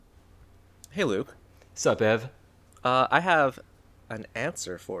Hey, Luke. Sup, Ev? I have an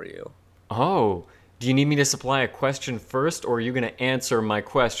answer for you. Oh, do you need me to supply a question first, or are you going to answer my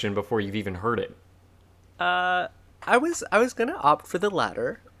question before you've even heard it? Uh, I was gonna opt for the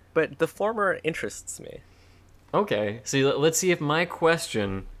latter, but the former interests me. Okay, so let's see if my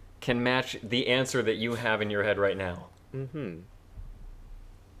question can match the answer that you have in your head right now. Mm-hmm.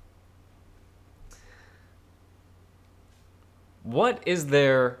 What is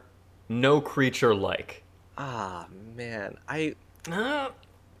there no creature like? Ah, man,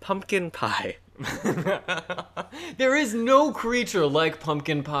 pumpkin pie. There is no creature like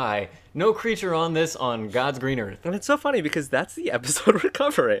pumpkin pie. No creature on God's green earth. And it's so funny because that's the episode we're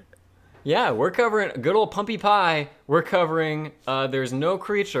covering. Yeah, we're covering good old pumpy pie. We're covering there's no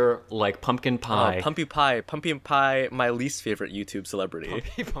creature like pumpkin Oh, pie. pumpkin pie, my least favorite YouTube celebrity.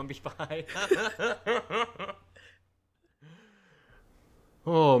 Pumpy pie.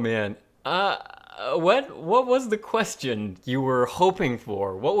 Oh man. What was the question you were hoping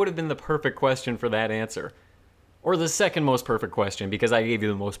for? What would have been the perfect question for that answer? Or the second most perfect question, because I gave you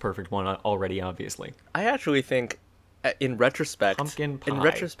the most perfect one already, obviously. I actually think, in retrospect, Pumpkin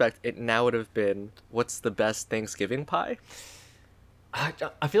pie. it now would have been, what's the best Thanksgiving pie?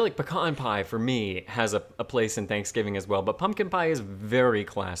 I feel like pecan pie, for me, has a place in Thanksgiving as well, but pumpkin pie is very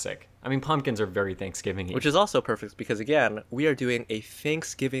classic. I mean, pumpkins are very Thanksgiving-y. Which is also perfect because, again, we are doing a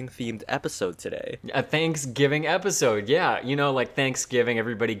Thanksgiving-themed episode today. A Thanksgiving episode, yeah. You know, like Thanksgiving,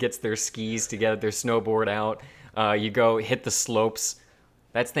 everybody gets their skis together, their snowboard out. You go hit the slopes.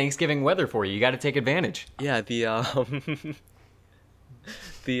 That's Thanksgiving weather for you. You got to take advantage. Yeah, the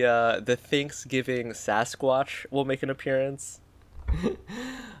Thanksgiving Sasquatch will make an appearance.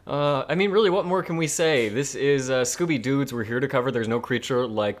 I mean, really, what more can we say? This is Scooby-Doods. We're here to cover There's No Creature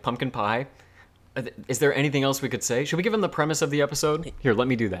Like Pumpkin Pie. Is there anything else we could say? Should we give them the premise of the episode? Here, let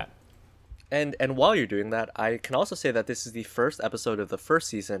me do that. And while you're doing that, I can also say that this is the first episode of the first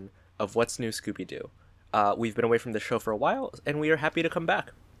season of What's New Scooby-Doo. We've been away from the show for a while, and we are happy to come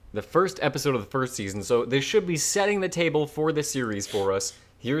back. The first episode of the first season, so they should be setting the table for the series for us.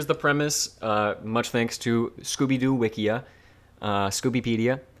 Here's the premise, much thanks to Scooby-Doo Wikia,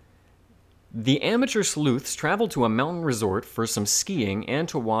 Scoobypedia. The amateur sleuths travel to a mountain resort for some skiing and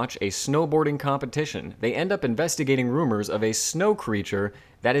to watch a snowboarding competition. They end up investigating rumors of a snow creature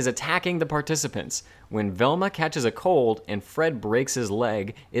that is attacking the participants. When Velma catches a cold and Fred breaks his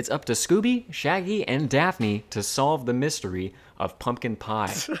leg, it's up to Scooby, Shaggy, and Daphne to solve the mystery of pumpkin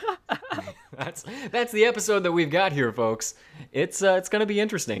pie. That's the episode that we've got here, folks. It's going to be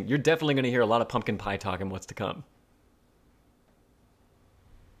interesting. You're definitely going to hear a lot of pumpkin pie talk in what's to come.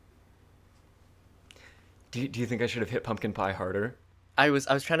 Do you think I should have hit pumpkin pie harder? I was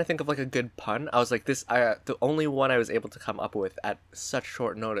trying to think of like a good pun. I was like the only one I was able to come up with at such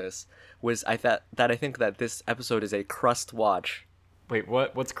short notice was I think that this episode is a crust watch. Wait,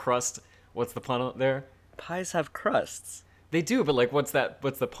 what? What's crust? What's the pun there? Pies have crusts. They do, but like, what's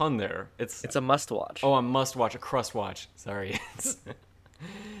the pun there? It's a must watch. Oh, a must watch, a crust watch. Sorry.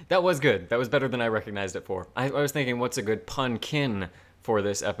 That was good. That was better than I recognized it for. I was thinking, what's a good punkin for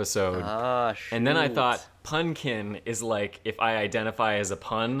this episode? Shoot. And then I thought punkin is like if I identify as a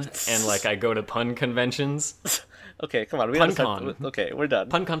pun and like I go to pun conventions. Okay, come on. Okay, we're done.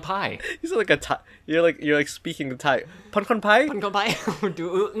 Puncon pie. You sound like a Thai. You're like speaking the Thai. Puncon pie. Puncon pie.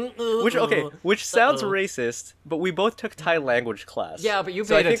 Which sounds racist, but we both took Thai language class. Yeah, but you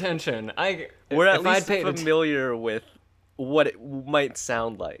So I paid think attention. We're at least familiar with what it might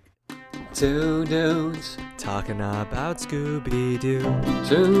sound like. Two dudes Talking about Scooby-Doo,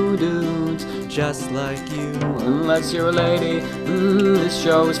 two dudes. just like you. Unless you're a lady, this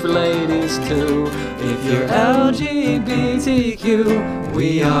show is for ladies too. If you're LGBTQ,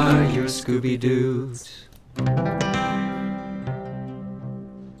 we are your Scooby-Doos.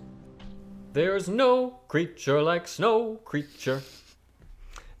 There's no creature like snow creature.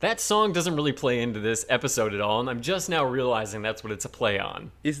 That song doesn't really play into this episode at all, and I'm just now realizing that's what it's a play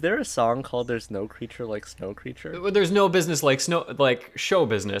on. Is there a song called "There's No Creature Like Snow Creature"? There's no business like show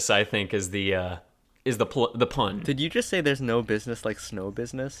business, I think, is the pun. Did you just say there's no business like snow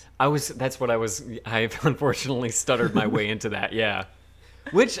business? I've unfortunately stuttered my way into that, yeah.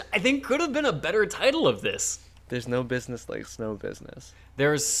 Which I think could have been a better title of this. There's no business like snow business.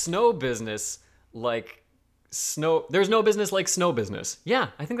 There's snow business like snow. There's no business like snow business. Yeah,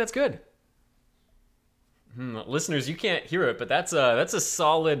 I think that's good. Listeners, you can't hear it, but that's a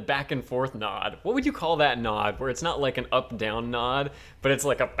solid back and forth nod. What would you call that nod? Where it's not like an up down nod, but it's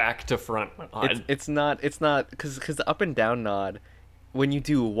like a back to front nod. It's not because the up and down nod, when you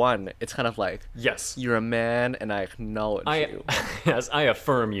do one, it's kind of like, yes, you're a man and I acknowledge you. Yes, I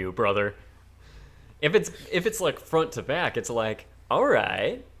affirm you, brother. If it's like front to back, it's like, all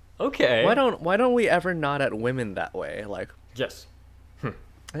right, okay. Why don't we ever nod at women that way? Like, Yes.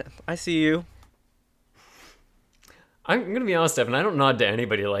 I see you. I'm gonna be honest, Evan. I don't nod to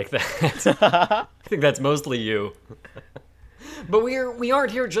anybody like that. I think that's mostly you. But we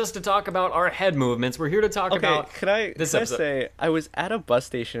aren't here just to talk about our head movements. We're here to talk about can I episode. say I was at a bus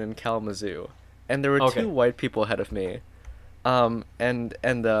station in Kalamazoo, and there were Okay. two white people ahead of me, and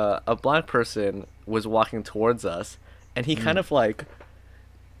a black person was walking towards us, and he kind of like,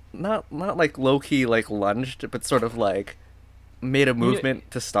 not like low key like lunged, but sort of like made a movement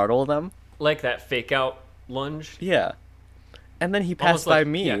to startle them. Like that fake out lunge. Yeah, and then he Almost passed by like,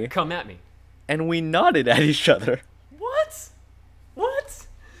 me, yeah, come at me. and we nodded at each other. What?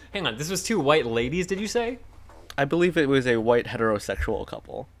 Hang on, this was two white ladies, did you say? I believe it was a white heterosexual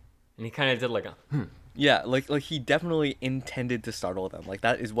couple. And he kind of did like a, Yeah, like he definitely intended to startle them. Like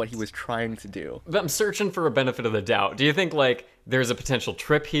that is what he was trying to do. But I'm searching for a benefit of the doubt. Do you think like there's a potential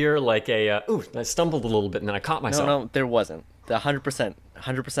trip here, like a I stumbled a little bit and then I caught myself? No, there wasn't. The 100%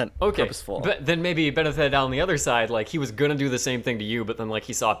 Okay, purposeful. but then maybe benefit of the doubt on the other side, like he was gonna do the same thing to you, but then like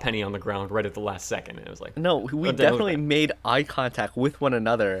he saw a penny on the ground right at the last second, and it was like, No, we But then- definitely made eye contact with one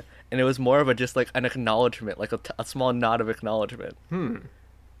another, and it was more of a just like an acknowledgement, like a small nod of acknowledgement.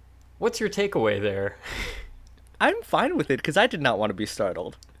 what's your takeaway there? I'm fine with it because I did not want to be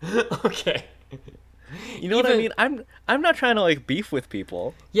startled. Okay. You know what I Even- mean? I'm not trying to like beef with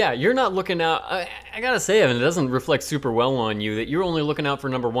people. Yeah, you're not looking out. I gotta say, Evan, it doesn't reflect super well on you that you're only looking out for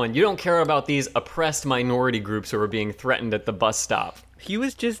number one. You don't care about these oppressed minority groups who are being threatened at the bus stop. He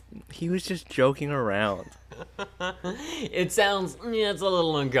was just joking around. It sounds, it's a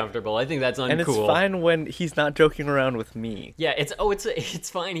little uncomfortable. I think that's uncool. And it's fine when he's not joking around with me. Yeah, it's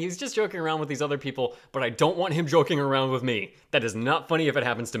fine. He's just joking around with these other people, but I don't want him joking around with me. That is not funny if it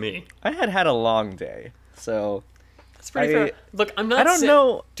happens to me. I had a long day, so That's pretty fair. Look, I'm not. I don't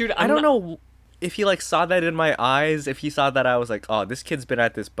know, dude. I don't know if he like saw that in my eyes. If he saw that I was like, oh, this kid's been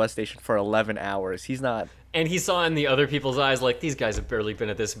at this bus station for 11 hours. He's not. And he saw in the other people's eyes, like, these guys have barely been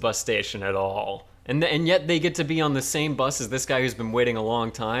at this bus station at all. And yet they get to be on the same bus as this guy who's been waiting a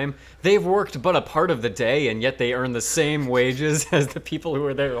long time. They've worked but a part of the day, and yet they earn the same wages as the people who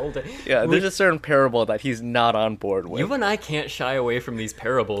are there all day. Yeah, there's a certain parable that he's not on board with. You and I can't shy away from these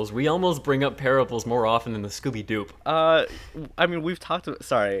parables. We almost bring up parables more often than the Scooby-Doo. I mean, we've talked.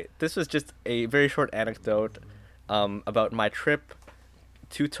 Sorry, this was just a very short anecdote about my trip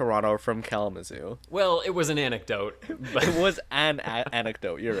to Toronto from Kalamazoo. Well, it was an anecdote. But, It was an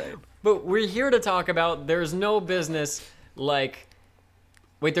anecdote. You're right. but we're here to talk about there's no business like...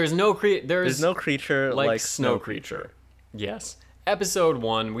 Wait, there's no creature like Snow Creature. Yes. Episode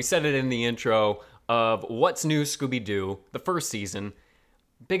 1, we said it in the intro of What's New Scooby-Doo, the first season.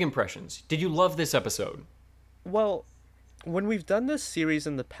 Big impressions. Did you love this episode? Well, when we've done this series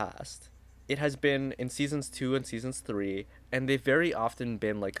in the past, it has been in seasons 2 and seasons 3, and they've very often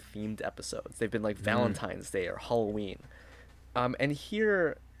been like themed episodes. They've been like Valentine's Day or Halloween. And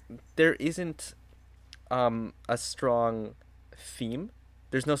here, there isn't a strong theme.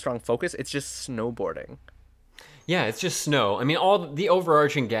 There's no strong focus. It's just snowboarding. Yeah, it's just snow. I mean, all the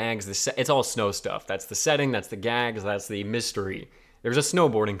overarching gags, it's all snow stuff. That's the setting, that's the gags, that's the mystery. There's a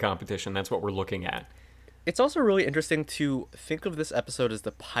snowboarding competition. That's what we're looking at. It's also really interesting to think of this episode as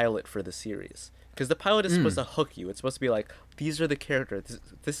the pilot for the series. Because the pilot is supposed to hook you. It's supposed to be like, these are the characters.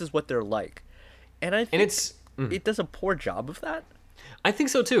 This is what they're like. And I think it does a poor job of that. I think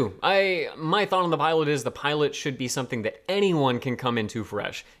so too. My thought on the pilot is the pilot should be something that anyone can come into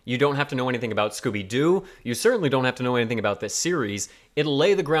fresh. You don't have to know anything about Scooby-Doo. You certainly don't have to know anything about this series. It'll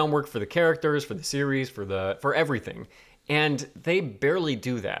lay the groundwork for the characters, for the series, for everything. And they barely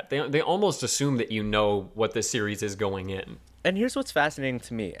do that. They almost assume that you know what this series is going in. And here's what's fascinating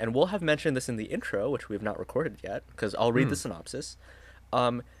to me, and we'll have mentioned this in the intro, which we have not recorded yet, because I'll read the synopsis.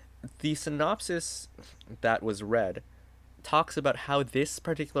 The synopsis that was read talks about how this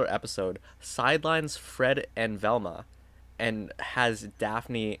particular episode sidelines Fred and Velma and has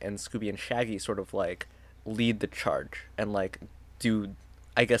Daphne and Scooby and Shaggy sort of like lead the charge and like do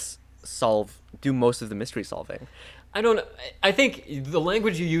most of the mystery solving. I think the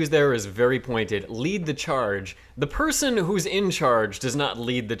language you use there is very pointed. Lead the charge. The person who's in charge does not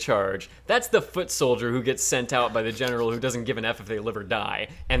lead the charge. That's the foot soldier who gets sent out by the general who doesn't give an F if they live or die.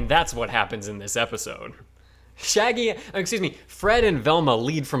 And that's what happens in this episode. Fred and Velma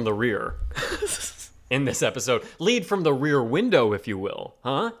lead from the rear. In this episode. Lead from the rear window, if you will.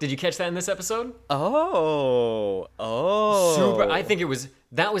 Huh? Did you catch that in this episode? Oh. Super. I think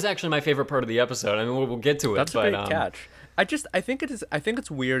that was actually my favorite part of the episode. I mean, we'll get to it. That's a great catch. I think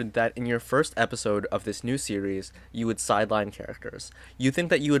it's weird that in your first episode of this new series you would sideline characters. You think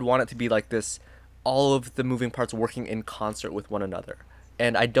that you would want it to be like this, all of the moving parts working in concert with one another,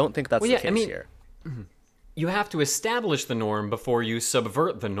 and I don't think that's the case here. You have to establish the norm before you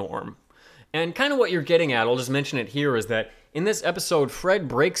subvert the norm. And kind of what you're getting at, I'll just mention it here, is that in this episode, Fred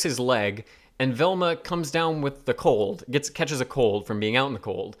breaks his leg, and Velma comes down with the cold, catches a cold from being out in the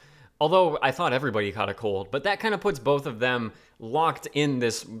cold. Although I thought everybody caught a cold, but that kind of puts both of them locked in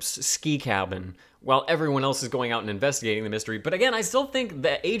this ski cabin while everyone else is going out and investigating the mystery. But again, I still think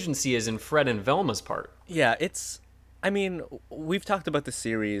the agency is in Fred and Velma's part. Yeah, I mean, we've talked about the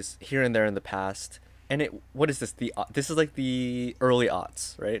series here and there in the past, and what is this? This is like the early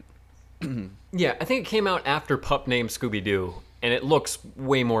aughts, right? Yeah, I think it came out after Pup Named Scooby-Doo, and it looks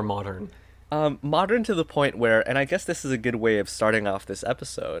way more modern. Modern to the point where, and I guess this is a good way of starting off this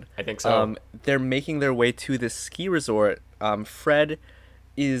episode. I think so. They're making their way to this ski resort. Fred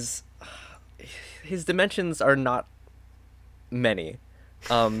his dimensions are not many.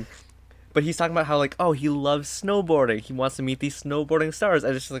 But he's talking about how, like, oh, he loves snowboarding. He wants to meet these snowboarding stars.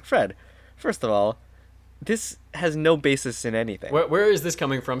 I just like, Fred, first of all, this has no basis in anything. Where is this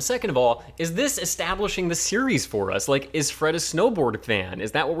coming from? Second of all, is this establishing the series for us? Like, is Fred a snowboard fan?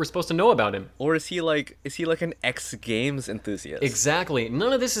 Is that what we're supposed to know about him? Or is he like an X Games enthusiast? Exactly.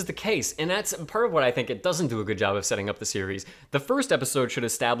 None of this is the case, and that's part of what I think it doesn't do a good job of setting up the series. The first episode should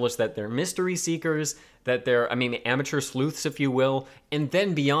establish that they're mystery seekers, that they're, amateur sleuths, if you will, and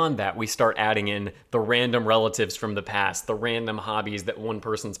then beyond that, we start adding in the random relatives from the past, the random hobbies that one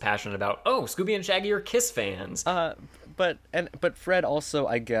person's passionate about. Oh, Scooby and Shaggy are Kiss fans. But Fred also,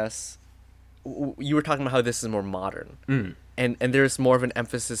 I guess, you were talking about how this is more modern, and there's more of an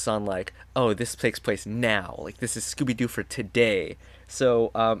emphasis on, like, oh, this takes place now, like this is Scooby-Doo for today.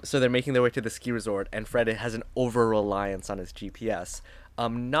 So they're making their way to the ski resort, and Fred has an over reliance on his GPS,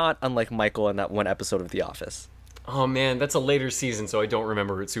 not unlike Michael in that one episode of The Office. Oh man, that's a later season, so I don't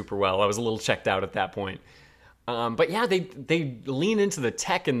remember it super well. I was a little checked out at that point. But yeah, they lean into the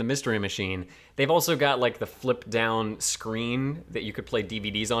tech in the Mystery Machine. They've also got, like, the flip-down screen that you could play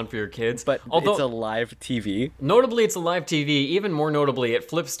DVDs on for your kids. But it's a live TV. Notably, it's a live TV. Even more notably, it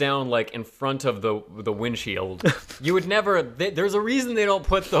flips down, like, in front of the windshield. You would never... there's a reason they don't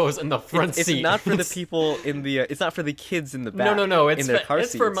put those in the front seat. It's not for the people in the... it's not for the kids in the back. No. In their car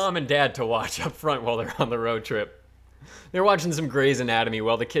seats. It's for mom and dad to watch up front while they're on the road trip. They're watching some Grey's Anatomy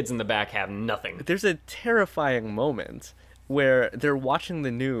while the kids in the back have nothing. There's a terrifying moment where they're watching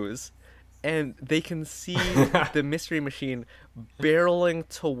the news and they can see the Mystery Machine barreling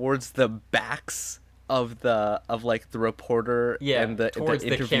towards the backs of the reporter and the towards the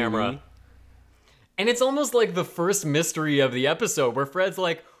interviewee. Camera. And it's almost like the first mystery of the episode where Fred's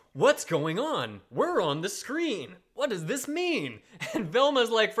like, what's going on? We're on the screen. What does this mean? And Velma's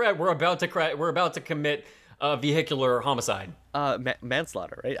like, Fred, we're about to commit vehicular homicide.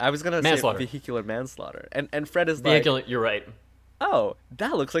 Manslaughter, right? I was gonna say vehicular manslaughter. And Fred is like, you're right. Oh,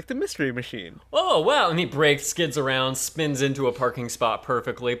 that looks like the Mystery Machine. Oh, wow. And he brakes, skids around, spins into a parking spot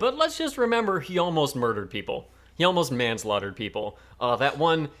perfectly. But let's just remember, he almost murdered people. He almost manslaughtered people. That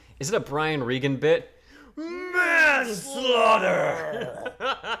one, is it a Brian Regan bit? Manslaughter!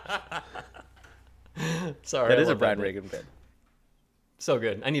 Sorry. That is a Brian Regan bit. So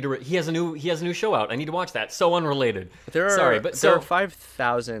good. I need to. He has a new show out. I need to watch that. So unrelated. There are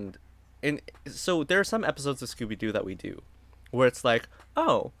 5,000. So there are some episodes of Scooby-Doo that we do, where it's like,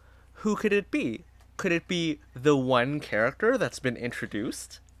 oh, who could it be? Could it be the one character that's been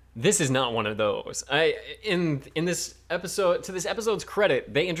introduced? This is not one of those. In this episode, to this episode's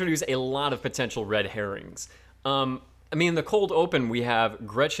credit, they introduce a lot of potential red herrings. The cold open, we have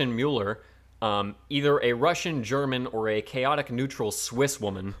Gretchen Mueller. Either a Russian, German, or a chaotic neutral Swiss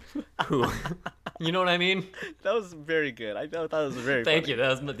woman who, you know what I mean? That was very good. I thought that was very Thank you.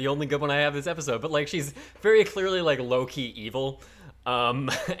 That was the only good one I have this episode. But, like, she's very clearly, like, low-key evil, and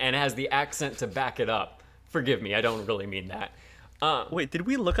has the accent to back it up. Forgive me, I don't really mean that. Wait, did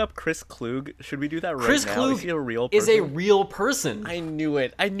we look up Chris Klug? Should we do that right Chris now? Klug is he a real person? Is a real person. I knew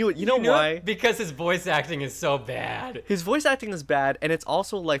it. You know why? Because his voice acting is so bad. His voice acting is bad, and it's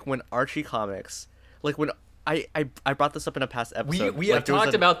also like when Archie comics, like when I brought this up in a past episode. We have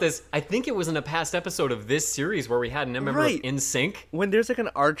talked about this. I think it was in a past episode of this series where we had a member of NSYNC. When there's like an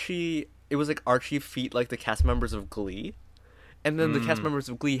Archie, it was like Archie feet like the cast members of Glee, and then the cast members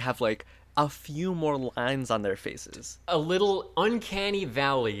of Glee have like a few more lines on their faces. A little uncanny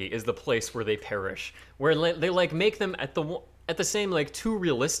valley is the place where they perish, where they like make them at the same, like, too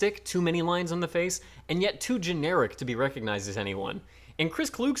realistic, too many lines on the face, and yet too generic to be recognized as anyone. In Chris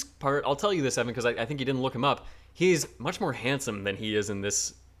Klug's part, I'll tell you this, Evan, because I think you didn't look him up, he's much more handsome than he is in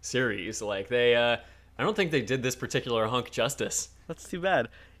this series. Like I don't think they did this particular hunk justice. That's too bad.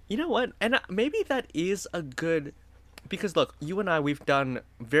 You know what? And maybe that is a good, because look, you and I, we've done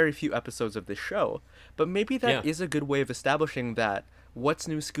very few episodes of this show, but maybe that is a good way of establishing that What's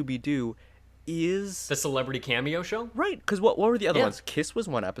New Scooby-Doo is the celebrity cameo show. Right? Because what were the other ones? Kiss was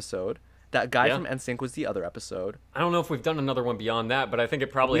one episode. That guy from NSYNC was the other episode. I don't know if we've done another one beyond that, but I think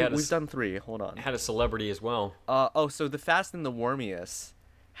it probably we've done 3. Hold on. Had a celebrity as well. So the Fast and the Warmiest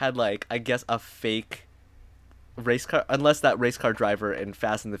had, like, I guess a fake race car, unless that race car driver in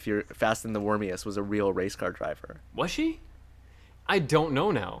Fast and the Warmiest was a real race car driver. Was she? I don't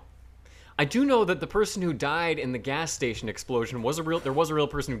know now. I do know that the person who died in the gas station explosion was a real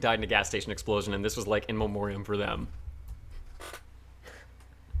person who died in a gas station explosion, and this was like in memoriam for them.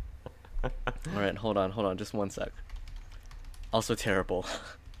 All right, hold on, just one sec. Also terrible.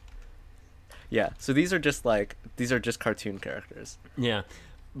 Yeah, so these are just cartoon characters. Yeah,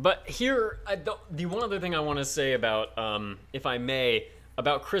 but here, the one other thing I want to say about, if I may,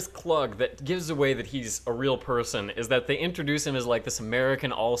 about Chris Klug that gives away that he's a real person is that they introduce him as like this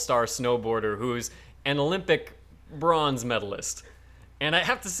American all-star snowboarder who's an Olympic bronze medalist. And I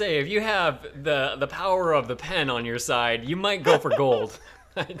have to say, if you have the power of the pen on your side, you might go for gold.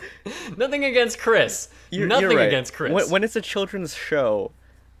 Nothing against Chris. Nothing right. against Chris. When it's a children's show,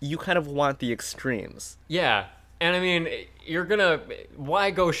 you kind of want the extremes. Yeah. And I mean,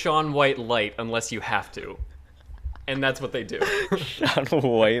 why go Shaun White light unless you have to? And that's what they do. Shaun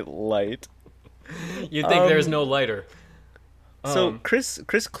White light. You'd think there's no lighter. So Chris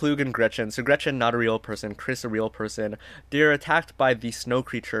Klug and Gretchen. So Gretchen, not a real person. Chris, a real person. They're attacked by the snow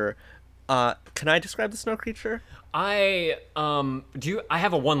creature. Can I describe the snow creature? I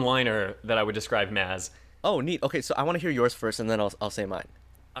have a one-liner that I would describe him as. Oh, neat. Okay, so I want to hear yours first, and then I'll say mine.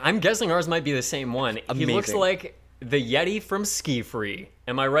 I'm guessing ours might be the same one. Amazing. He looks like the Yeti from Ski Free.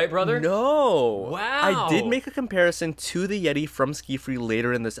 Am I right, brother? No. Wow. I did make a comparison to the Yeti from Ski Free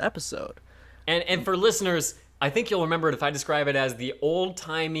later in this episode. And for listeners, I think you'll remember it if I describe it as the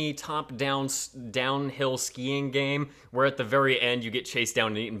old-timey top-down downhill skiing game where at the very end you get chased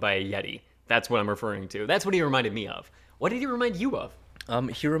down and eaten by a Yeti. That's what I'm referring to. That's what he reminded me of. What did he remind you of?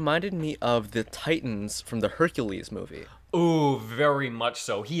 He reminded me of the Titans from the Hercules movie. Ooh, very much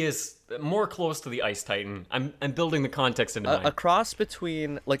so. He is more close to the Ice Titan. I'm building the context into mind. A cross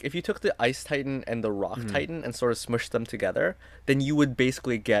between, like, if you took the Ice Titan and the Rock Titan and sort of smushed them together, then you would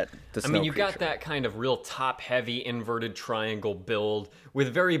basically get the snow you creature. got that kind of real top-heavy inverted triangle build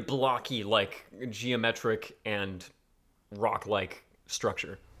with very blocky, like, geometric and rock-like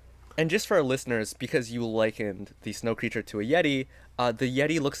structure. And just for our listeners, because you likened the snow creature to a Yeti, the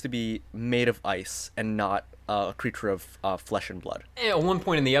Yeti looks to be made of ice and not a creature of flesh and blood. And at one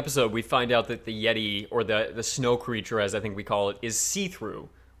point in the episode, we find out that the Yeti, or the snow creature, as I think we call it, is see-through,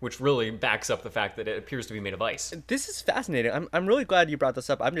 which really backs up the fact that it appears to be made of ice. This is fascinating. I'm really glad you brought this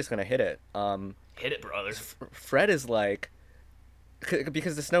up. I'm just going to hit it. Hit it, brother. Fred is like...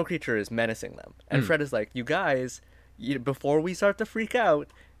 Because the snow creature is menacing them. And Fred is like, you guys, before we start to freak out...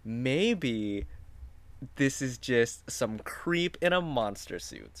 maybe this is just some creep in a monster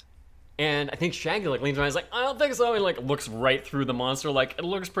suit. And I think Shaggy like leans around and is like, I don't think so. He like looks right through the monster like, it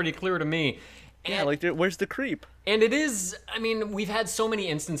looks pretty clear to me. And, yeah, like, where's the creep? And it is, I mean, we've had so many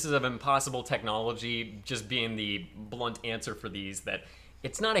instances of impossible technology just being the blunt answer for these that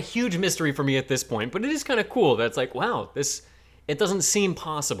it's not a huge mystery for me at this point, but it is kind of cool that it's like, wow, it doesn't seem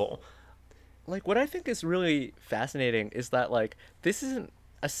possible. Like, what I think is really fascinating is that, like, this isn't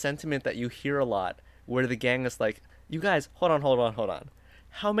a sentiment that you hear a lot where the gang is like, you guys, hold on.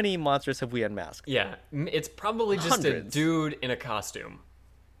 How many monsters have we unmasked? Yeah, it's probably just Hundreds. a dude in a costume.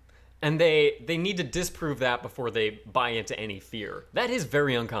 And they need to disprove that before they buy into any fear. That is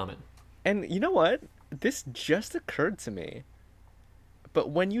very uncommon. And you know what? This just occurred to me.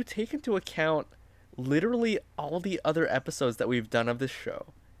 But when you take into account literally all the other episodes that we've done of this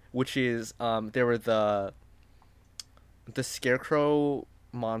show, which is, there were the Scarecrow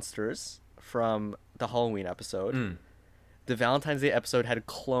monsters from the Halloween episode. The Valentine's Day episode had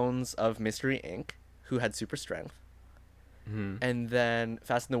clones of Mystery Inc., who had super strength. And then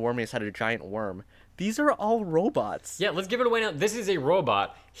Fast and the Warmiest had a giant worm. These are all robots. Yeah, let's give it away now. This is a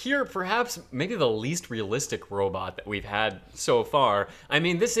robot. Here, perhaps, maybe the least realistic robot that we've had so far. I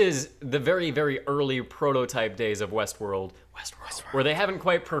mean, this is the very, very early prototype days of Westworld, where they haven't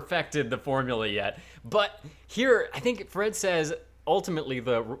quite perfected the formula yet. But here, I think Fred says, ultimately,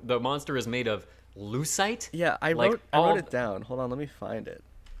 the monster is made of lucite. Yeah, I wrote it down. Hold on, let me find it.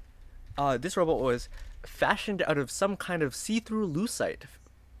 This robot was fashioned out of some kind of see-through lucite.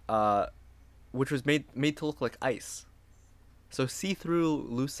 which was made to look like ice. So see-through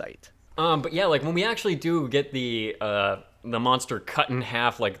lucite. But yeah, like when we actually do get the monster cut in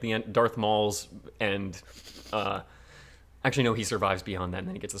half, like the Darth Maul's, and actually no, he survives beyond that, and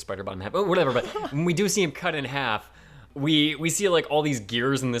then he gets the spider bottom half. Oh, whatever. But when we do see him cut in half, we see like all these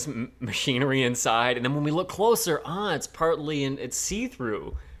gears and this machinery inside, and then when we look closer, it's partly it's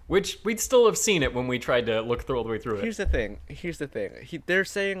see-through, which we'd still have seen it when we tried to look through all the way through it. Here's the thing. They're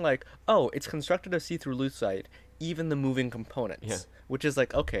saying like, oh, it's constructed of see-through lucite, even the moving components. Yeah. Which is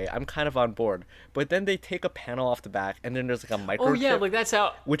like, okay, I'm kind of on board. But then they take a panel off the back, and then there's like a microchip. Oh yeah, like that's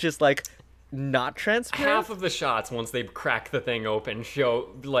how. Which is like not transparent. Half of the shots, once they crack the thing open, show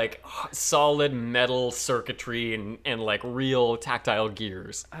like solid metal circuitry and like real tactile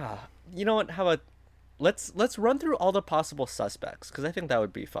gears. You know what? How about let's run through all the possible suspects, because I think that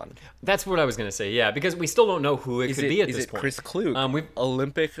would be fun. That's what I was gonna say. Yeah, because we still don't know who it could be at this point. Chris Klug,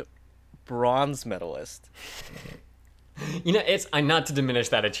 Olympic bronze medalist. You know, I'm not to diminish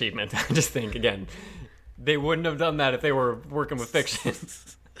that achievement. I just think, again, they wouldn't have done that if they were working with fiction.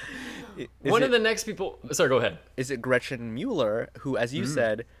 One of the next people... Sorry, go ahead. Is it Gretchen Mueller, who, as you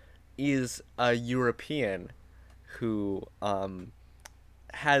said, is a European who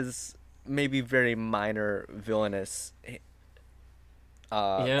has maybe very minor villainous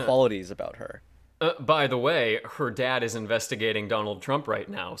qualities about her? By the way, her dad is investigating Donald Trump right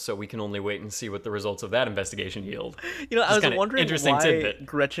now, so we can only wait and see what the results of that investigation yield. You know, I was wondering why tidbit.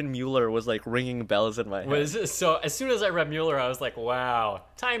 Gretchen Mueller was like ringing bells in my head. So as soon as I read Mueller, I was like, wow,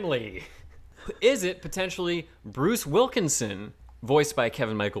 timely. Is it potentially Bruce Wilkinson, voiced by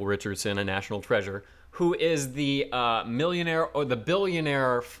Kevin Michael Richardson, a national treasure, who is the millionaire or the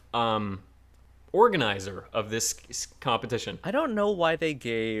billionaire organizer of this competition? I don't know why they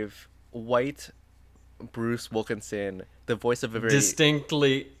gave white Bruce Wilkinson the voice of a very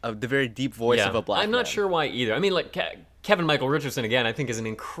the very deep voice of a black man. I'm not sure why either. I mean, like Kevin Michael Richardson, again, I think is an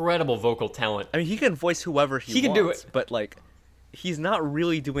incredible vocal talent. I mean, he can voice whoever he wants, can do it, but like he's not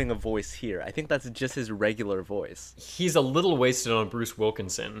really doing a voice here. I think that's just his regular voice. He's a little wasted on Bruce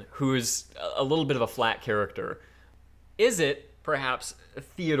Wilkinson, who is a little bit of a flat character. Is it perhaps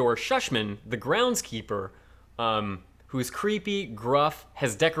Theodore Shushman, the groundskeeper, who's creepy, gruff,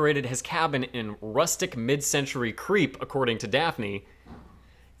 has decorated his cabin in rustic mid-century creep, according to Daphne,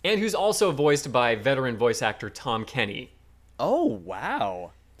 and who's also voiced by veteran voice actor Tom Kenny. Oh,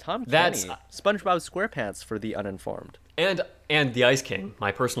 wow. Tom Kenny. SpongeBob SquarePants for the uninformed. And the Ice King,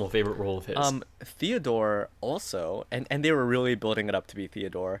 my personal favorite role of his. Theodore also, and they were really building it up to be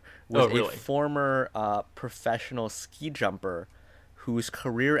Theodore, was a former professional ski jumper whose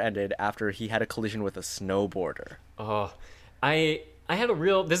career ended after he had a collision with a snowboarder. Oh, I had a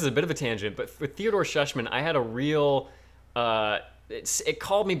real... This is a bit of a tangent, but with Theodore Shushman, I had a real... It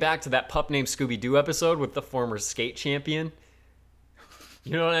called me back to that Pup Named Scooby-Doo episode with the former skate champion.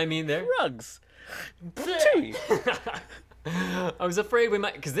 You know what I mean there? Rugs. I was afraid we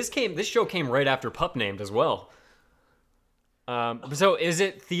might... Because this show came right after Pup Named as well. So is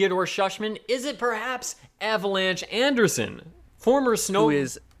it Theodore Shushman? Is it perhaps Avalanche Anderson? Former who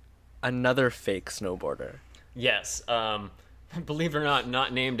is another fake snowboarder. Yes. Believe it or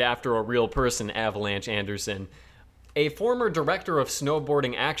not named after a real person, Avalanche Anderson. A former director of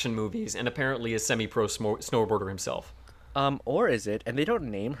snowboarding action movies and apparently a semi-pro snowboarder himself. Or is it, and they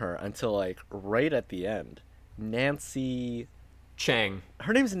don't name her until like right at the end, Nancy Chang.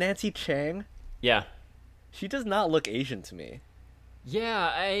 Her name's Nancy Chang? Yeah. She does not look Asian to me.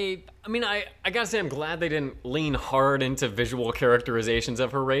 Yeah, I mean, I gotta say I'm glad they didn't lean hard into visual characterizations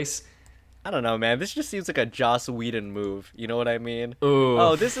of her race. I don't know, man. This just seems like a Joss Whedon move. You know what I mean? Ooh.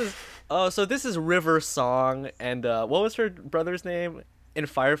 So this is River Song, and what was her brother's name? In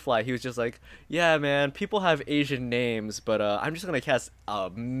Firefly, he was just like, yeah, man, people have Asian names, but I'm just gonna cast a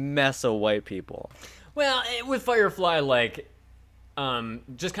mess of white people. Well, with Firefly, like,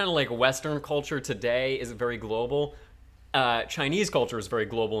 just kind of like Western culture today is very global. Chinese culture is very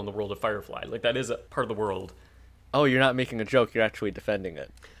global in the world of Firefly. Like, that is a part of the world. Oh, you're not making a joke. You're actually defending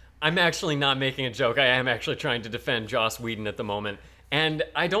it. I'm actually not making a joke. I am actually trying to defend Joss Whedon at the moment. And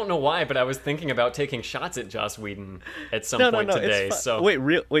I don't know why, but I was thinking about taking shots at Joss Whedon at some point today. So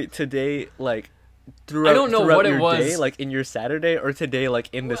wait, today, like, throughout, I don't know what it was. Day, like, in your Saturday, or today, like,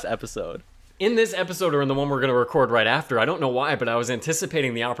 in this episode? In this episode or in the one we're going to record right after, I don't know why, but I was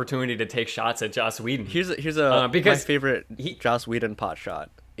anticipating the opportunity to take shots at Joss Whedon. My favorite Joss Whedon pot shot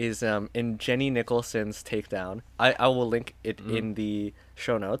is in Jenny Nicholson's Takedown. I will link it in the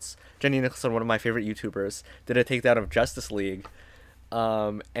show notes. Jenny Nicholson, one of my favorite YouTubers, did a takedown of Justice League,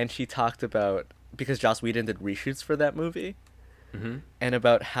 and she talked about, because Joss Whedon did reshoots for that movie, and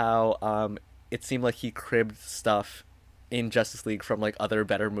about how it seemed like he cribbed stuff in Justice League from like other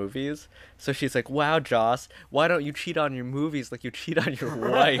better movies. So she's like, "Wow, Joss, why don't you cheat on your movies like you cheat on your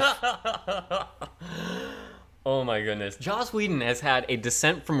wife?" Oh my goodness. Joss Whedon has had a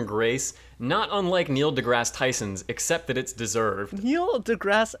descent from grace, not unlike Neil deGrasse Tyson's, except that it's deserved. Neil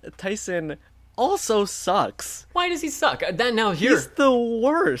deGrasse Tyson also sucks. Why does he suck? Then now here. He's the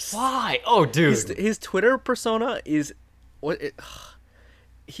worst. Why? Oh, dude. His Twitter persona is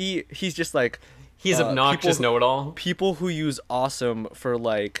he's just like He's obnoxious know-it-all. People who use awesome for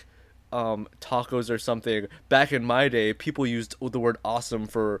like tacos or something. Back in my day, people used the word awesome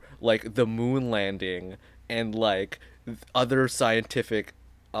for like the moon landing and like other scientific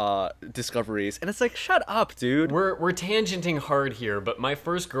discoveries, and it's like, shut up, dude. We're tangenting hard here, but my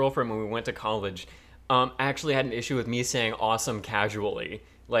first girlfriend when we went to college actually had an issue with me saying awesome casually.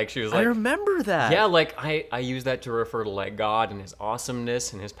 Like, she was like, I remember that. Yeah, like I use that to refer to like God and his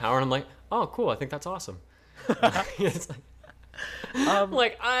awesomeness and his power, and I'm like, oh cool, I think that's awesome. It's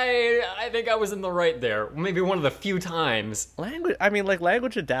like, I think I was in the right there. Maybe one of the few times.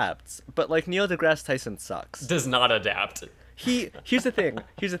 Language adapts, but like Neil deGrasse Tyson sucks. Does not adapt. Here's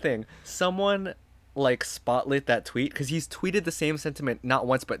the thing. Someone like spotlit that tweet because he's tweeted the same sentiment not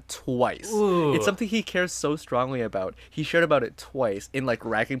once but twice. Ooh. It's something he cares so strongly about. He shared about it twice in like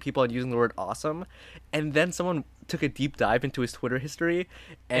ragging people and using the word awesome, and then someone took a deep dive into his Twitter history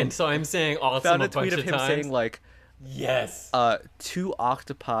and so I'm saying awesome found a bunch tweet of him times. saying like, yes, two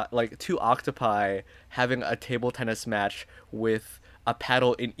octopi having a table tennis match with a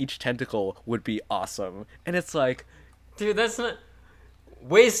paddle in each tentacle would be awesome. And it's like, dude, that's not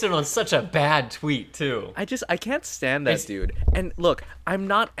wasted on such a bad tweet too. I can't stand that dude. And look, I'm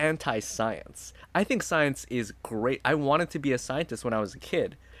not anti-science. I think science is great. I wanted to be a scientist when I was a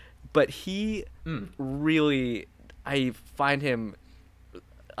kid, but he really, I find him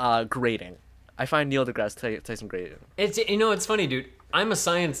grating. I find Neil deGrasse Tyson grating. It's funny, dude. I'm a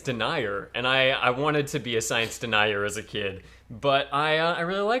science denier, and I wanted to be a science denier as a kid, but I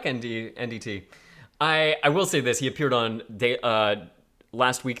really like NDT. I will say this: he appeared on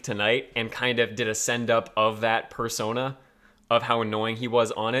last week tonight and kind of did a send up of that persona, of how annoying he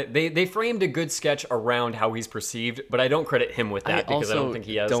was on it. They framed a good sketch around how he's perceived, but I don't credit him with that because I don't think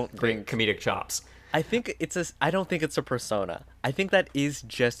he has great comedic chops. I don't think it's a persona. I think that is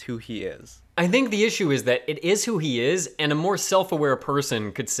just who he is. I think the issue is that it is who he is, and a more self-aware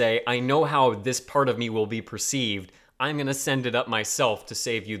person could say, I know how this part of me will be perceived. I'm going to send it up myself to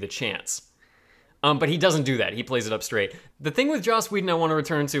save you the chance. But he doesn't do that. He plays it up straight. The thing with Joss Whedon I want to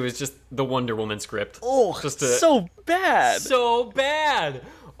return to is just the Wonder Woman script. Oh, so bad. So bad.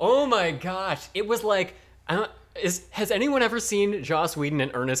 Oh my gosh. It was like, has anyone ever seen Joss Whedon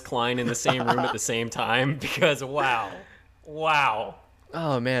and Ernest Cline in the same room at the same time? Because wow.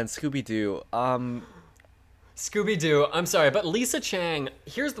 Oh man, Scooby-Doo. Scooby-Doo, I'm sorry, but Lisa Chang,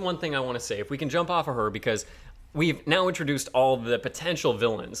 here's the one thing I want to say. If we can jump off of her, because we've now introduced all the potential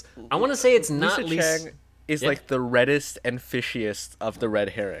villains. I want to say it's not Lisa Chang is like the reddest and fishiest of the red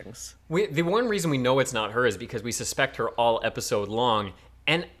herrings. The one reason we know it's not her is because we suspect her all episode long,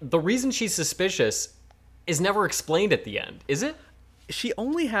 and the reason she's suspicious is never explained at the end, is it? She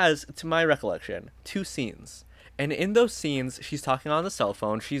only has, to my recollection, 2 scenes. And in those scenes, she's talking on the cell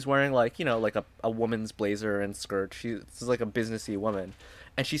phone. She's wearing like, like a woman's blazer and skirt. She's like a businessy woman.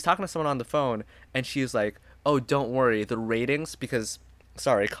 And she's talking to someone on the phone, and she's like, oh, don't worry, the ratings, because,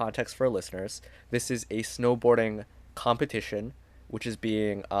 sorry, context for listeners, this is a snowboarding competition, which is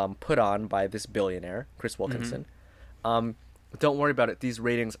being put on by this billionaire, Chris Wilkinson. Mm-hmm. Don't worry about it. These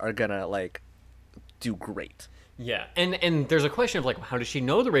ratings are gonna, like, do great. Yeah, and there's a question of, like, how does she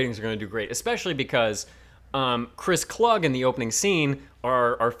know the ratings are gonna do great? Especially because Chris Klug in the opening scene,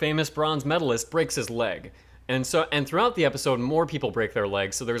 our famous bronze medalist, breaks his leg. And throughout the episode, more people break their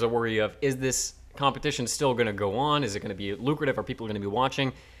legs, so there's a worry of, is this competition still going to go on? Is it going to be lucrative? Are people going to be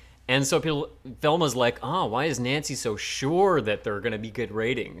watching? And so Velma's like, oh, why is Nancy so sure that there are going to be good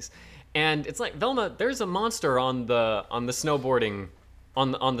ratings? And it's like, Velma, there's a monster on the snowboarding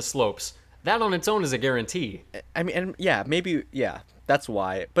on the slopes. That on its own is a guarantee. I mean, and yeah, maybe, yeah, that's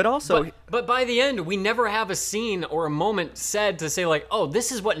why. But also... But by the end, we never have a scene or a moment said to say, like, oh,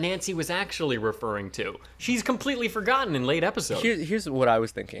 this is what Nancy was actually referring to. She's completely forgotten in late episodes. Here's what I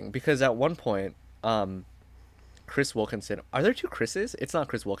was thinking. Because at one point, Chris Wilkinson... Are there 2 Chris's? It's not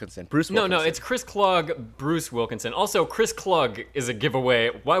Chris Wilkinson. Bruce Wilkinson. No, it's Chris Klug, Bruce Wilkinson. Also, Chris Klug is a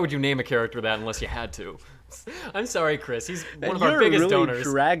giveaway. Why would you name a character that unless you had to? I'm sorry, Chris. He's one of our biggest donors.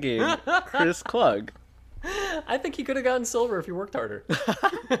 You're really dragging Chris Klug. I think he could have gotten silver if he worked harder.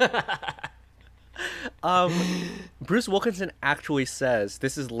 Bruce Wilkinson actually says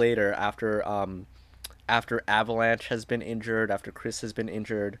this is later after Avalanche has been injured, after Chris has been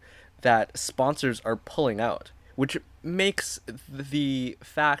injured, that sponsors are pulling out, which makes the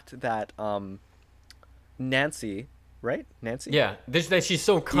fact that Nancy, right? Nancy? Yeah, that she's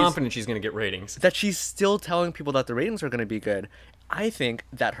so confident she's going to get ratings. That she's still telling people that the ratings are going to be good. I think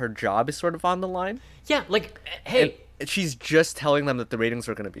that her job is sort of on the line. Yeah, like, hey. And she's just telling them that the ratings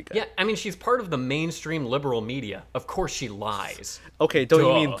are going to be good. Yeah, I mean, she's part of the mainstream liberal media. Of course she lies. Okay, don't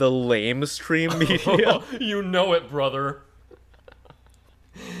you mean the lame-stream media? You know it, brother.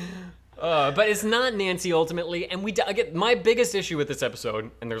 But it's not Nancy ultimately, and again, my biggest issue with this episode,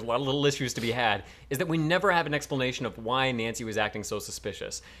 and there's a lot of little issues to be had, is that we never have an explanation of why Nancy was acting so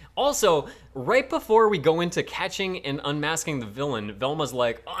suspicious. Also, right before we go into catching and unmasking the villain, Velma's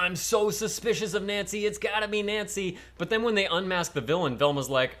like, oh, I'm so suspicious of Nancy, it's gotta be Nancy. But then when they unmask the villain, Velma's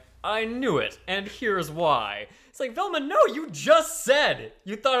like, I knew it, and here's why. It's like, Velma, no, you just said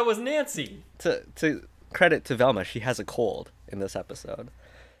you thought it was Nancy. To credit to Velma, she has a cold in this episode.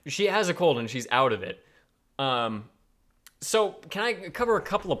 She has a cold and she's out of it. So can I cover a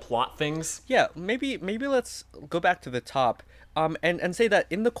couple of plot things? Yeah, maybe let's go back to the top, and say that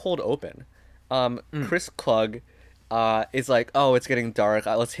in the cold open, Chris Klug, is like, oh, it's getting dark.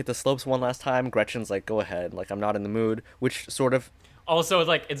 Let's hit the slopes one last time. Gretchen's like, go ahead. Like, I'm not in the mood, which sort of. Also,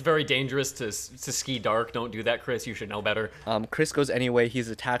 like, it's very dangerous to ski dark. Don't do that, Chris. You should know better. Chris goes anyway. He's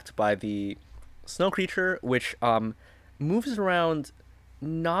attacked by the snow creature, which moves around.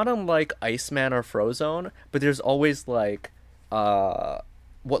 Not unlike Iceman or Frozone, but there's always like what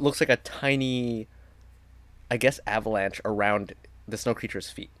looks like a tiny, I guess, avalanche around the snow creature's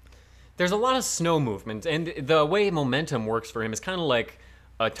feet. There's a lot of snow movement, and the way momentum works for him is kind of like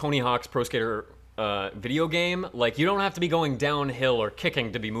a Tony Hawk's Pro Skater video game. Like, you don't have to be going downhill or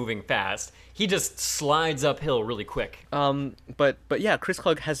kicking to be moving fast. He just slides uphill really quick. But yeah, Chris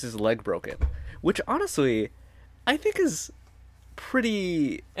Klug has his leg broken, which honestly, I think is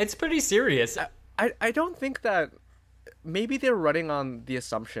it's pretty serious. I don't think that maybe they're running on the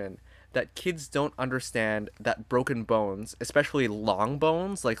assumption that kids don't understand that broken bones, especially long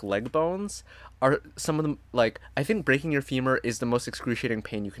bones like leg bones, are some of them. Like, I think breaking your femur is the most excruciating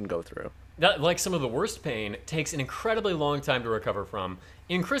pain you can go through. That, like, some of the worst pain takes an incredibly long time to recover from.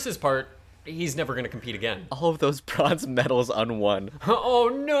 In Chris's part, he's never going to compete again. All of those bronze medals unwon. Oh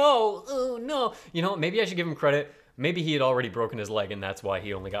no. You know, maybe I should give him credit. Maybe he had already broken his leg, and that's why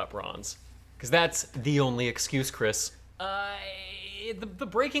he only got bronze. Because that's the only excuse, Chris. The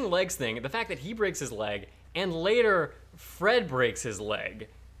breaking legs thing, the fact that he breaks his leg, and later Fred breaks his leg,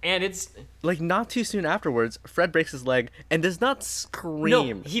 and it's... Like, not too soon afterwards, Fred breaks his leg and does not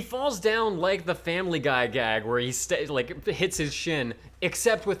scream. No, he falls down like the Family Guy gag, where he hits his shin,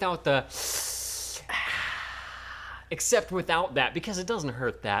 except without the... Except without that, because it doesn't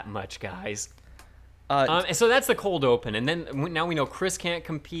hurt that much, guys. And so that's the cold open, and then now we know Chris can't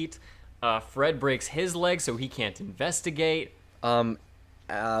compete. Fred breaks his leg, so he can't investigate.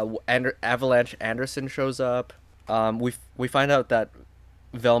 Avalanche Anderson shows up. We find out that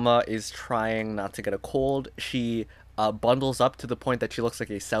Velma is trying not to get a cold. She bundles up to the point that she looks like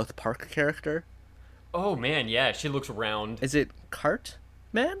a South Park character. Oh man, yeah, she looks round. Is it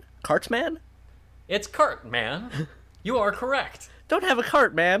Cartman? Cartman? It's Cartman. You are correct. Don't have a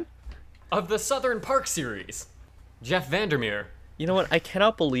cart, man. Of the Southern Park series, Jeff Vandermeer. You know what? I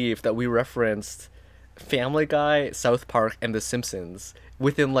cannot believe that we referenced Family Guy, South Park, and The Simpsons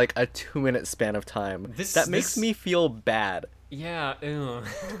within like a 2-minute span of time. That makes me feel bad. Yeah,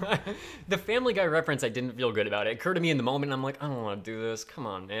 the Family Guy reference, I didn't feel good about. It occurred to me in the moment, and I'm like, I don't want to do this. Come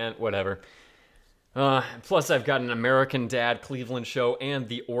on, man. Whatever. Plus, I've got an American Dad Cleveland show and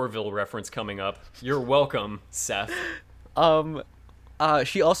the Orville reference coming up. You're welcome, Seth.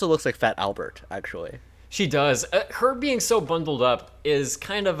 She also looks like Fat Albert, actually. She does. Her being so bundled up is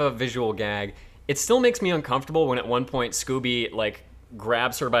kind of a visual gag. It still makes me uncomfortable when at one point Scooby, like,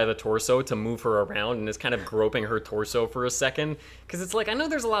 grabs her by the torso to move her around and is kind of groping her torso for a second. Because it's like, I know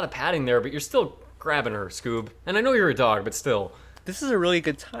there's a lot of padding there, but you're still grabbing her, Scoob. And I know you're a dog, but still. This is a really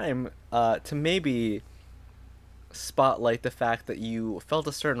good time to maybe spotlight the fact that you felt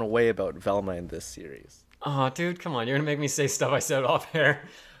a certain way about Velma in this series. Oh, dude, come on. You're going to make me say stuff I said off air.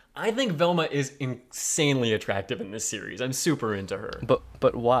 I think Velma is insanely attractive in this series. I'm super into her.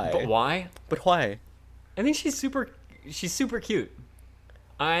 But why? But why? But why? I think she's super cute.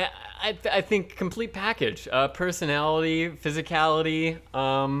 I think complete package. Personality, physicality,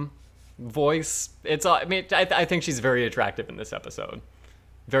 voice. It's all, I mean, I think she's very attractive in this episode.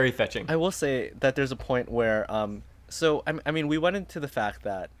 Very fetching. I will say that there's a point where, so, I mean, we went into the fact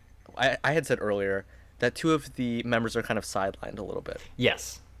that I had said earlier that two of the members are kind of sidelined a little bit.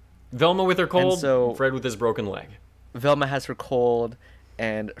 Yes. Velma with her cold, so Fred with his broken leg. Velma has her cold,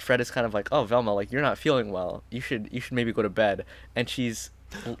 and Fred is kind of like, "Oh, Velma, like you're not feeling well. You should maybe go to bed." And she's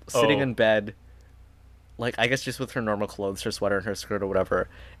sitting in bed, like I guess just with her normal clothes, her sweater and her skirt or whatever.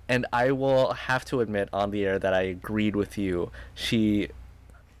 And I will have to admit on the air that I agreed with you. She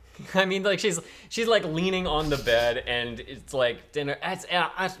I mean, like she's like leaning on the bed, and it's like dinner.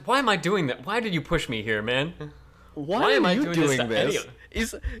 Why am I doing that? Why did you push me here, man? Why am I you doing to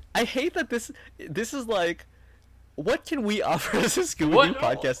this? I hate that this is like, what can we offer as a Scooby-Doo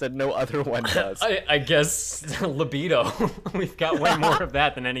podcast that no other one does? I guess libido. We've got way more of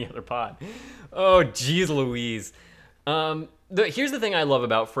that than any other pod. Oh, geez, Louise. Here's the thing I love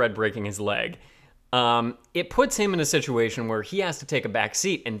about Fred breaking his leg. It puts him in a situation where he has to take a back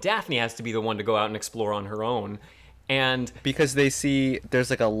seat, and Daphne has to be the one to go out and explore on her own. And because they see there's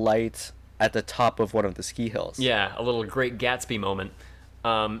like a light at the top of one of the ski hills. Yeah, a little Great Gatsby moment.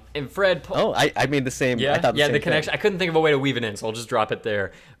 And Fred... I made the same... Yeah, I thought the same connection. thing. I couldn't think of a way to weave it in, so I'll just drop it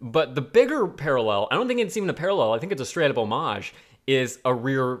there. But the bigger parallel, I don't think it's even a parallel, I think it's a straight-up homage, is a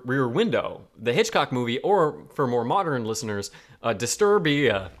rear window. The Hitchcock movie, or for more modern listeners,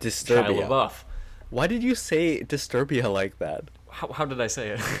 Disturbia. Disturbia. Shia LaBeouf. Why did you say Disturbia like that? How did I say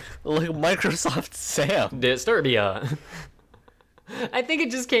it? Like Microsoft Sam. Disturbia. I think it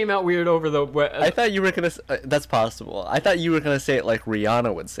just came out weird over the... I thought you were going to... that's possible. I thought you were going to say it like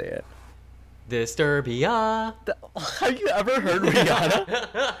Rihanna would say it. Disturbia. Have you ever heard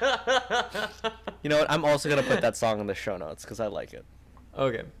Rihanna? You know what? I'm also going to put that song in the show notes because I like it.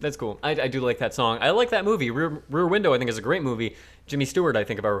 Okay, that's cool. I do like that song. I like that movie. Rear Window, I think, is a great movie. Jimmy Stewart, I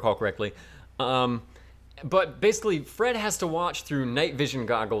think, if I recall correctly. But basically, Fred has to watch through night vision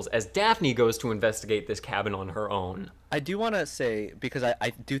goggles as Daphne goes to investigate this cabin on her own. I do want to say, because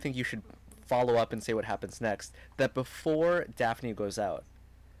I do think you should follow up and say what happens next, that before Daphne goes out,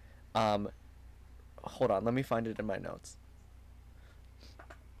 hold on, let me find it in my notes.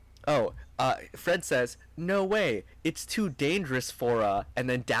 Fred says, "No way, it's too dangerous for and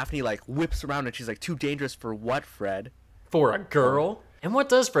then Daphne like whips around and she's like, "Too dangerous for what, Fred?" For a girl? And what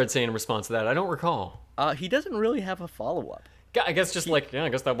does Fred say in response to that? I don't recall. He doesn't really have a follow-up. I guess just I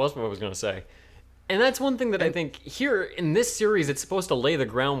guess that was what I was going to say. And that's one thing that I think here in this series, it's supposed to lay the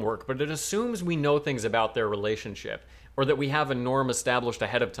groundwork, but it assumes we know things about their relationship or that we have a norm established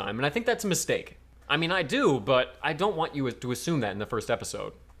ahead of time. And I think that's a mistake. I mean, I do, but I don't want you to assume that in the first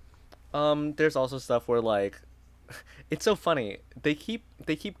episode. There's also stuff where like, it's so funny. They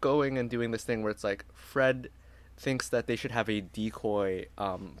keep going and doing this thing where it's like Fred thinks that they should have a decoy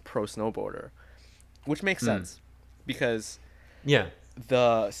pro snowboarder, which makes sense because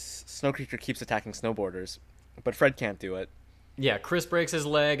the snow creature keeps attacking snowboarders, but Fred can't do it. Yeah, Chris breaks his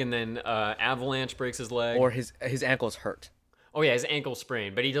leg, and then Avalanche breaks his leg, or his ankle's hurt. Oh yeah, his ankle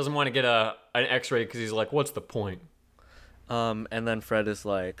sprained, but he doesn't want to get an X-ray because he's like, "What's the point?" And then Fred is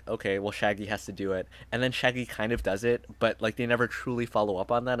like, "Okay, well Shaggy has to do it," and then Shaggy kind of does it, but like they never truly follow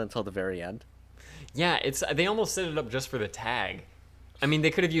up on that until the very end. Yeah, they almost set it up just for the tag. I mean, they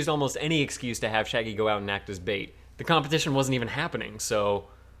could have used almost any excuse to have Shaggy go out and act as bait. The competition wasn't even happening, so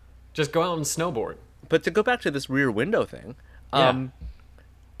just go out and snowboard. But to go back to this Rear Window thing,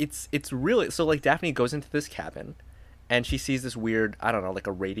 it's really so like Daphne goes into this cabin, and she sees this weird, I don't know, like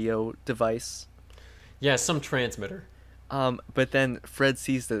a radio device. Yeah, some transmitter. But then Fred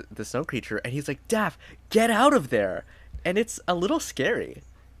sees the snow creature, and he's like, "Daph, get out of there!" And it's a little scary.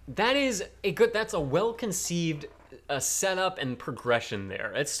 That's a well-conceived setup and progression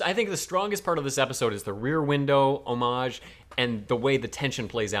there. I think the strongest part of this episode is the Rear Window homage and the way the tension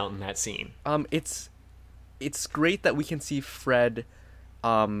plays out in that scene. It's great that we can see Fred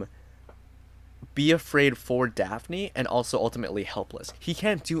be afraid for Daphne and also ultimately helpless. He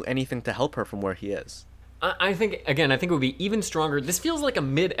can't do anything to help her from where he is. I think it would be even stronger. This feels like a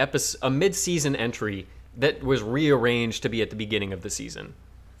mid-season entry that was rearranged to be at the beginning of the season.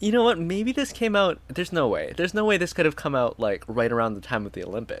 You know what? Maybe this came out... There's no way this could have come out, like, right around the time of the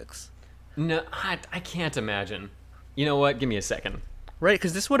Olympics. No, I can't imagine. You know what? Give me a second. Right,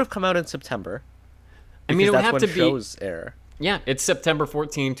 because this would have come out in September. I mean, it would that's have when to shows air. Yeah, it's September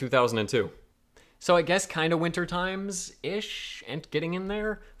 14, 2002. So I guess kind of winter times-ish, and getting in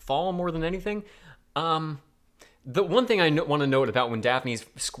there. Fall more than anything. The one thing I want to note about when Daphne's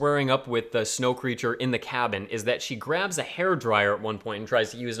squaring up with the snow creature in the cabin is that she grabs a hairdryer at one point and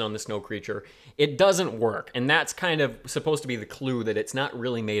tries to use it on the snow creature. It doesn't work, and that's kind of supposed to be the clue that it's not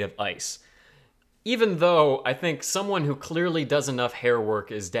really made of ice. Even though I think someone who clearly does enough hair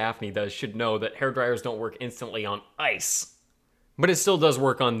work as Daphne does should know that hairdryers don't work instantly on ice. But it still does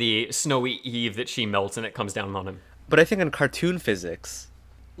work on the snowy eve that she melts and it comes down on him. But I think in cartoon physics,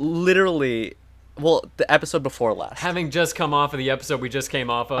 literally, well, the episode before last. Having just come off of the episode we just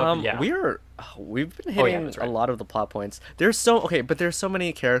came off of, yeah. We've been hitting that's right. a lot of the plot points. There's so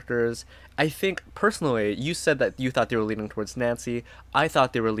many characters. I think, personally, you said that you thought they were leaning towards Nancy. I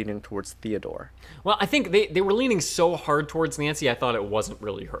thought they were leaning towards Theodore. Well, I think they were leaning so hard towards Nancy, I thought it wasn't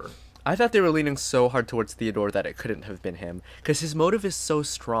really her. I thought they were leaning so hard towards Theodore that it couldn't have been him, because his motive is so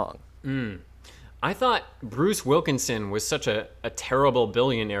strong. I thought Bruce Wilkinson was such a terrible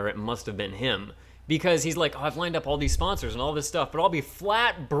billionaire, it must have been him. Because he's like, I've lined up all these sponsors and all this stuff, but I'll be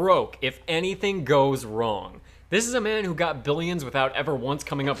flat broke if anything goes wrong. This is a man who got billions without ever once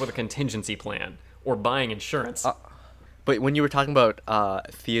coming up with a contingency plan or buying insurance. But when you were talking about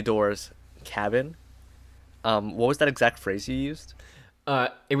Theodore's cabin, what was that exact phrase you used?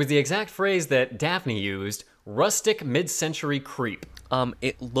 It was the exact phrase that Daphne used, rustic mid-century creep.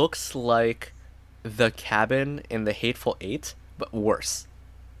 It looks like the cabin in The Hateful Eight, but worse.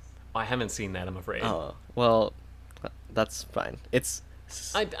 I haven't seen that, I'm afraid. Oh, well, that's fine.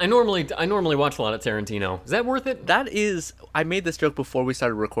 I normally watch a lot of Tarantino. Is that worth it? I made this joke before we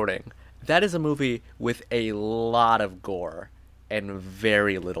started recording. That is a movie with a lot of gore and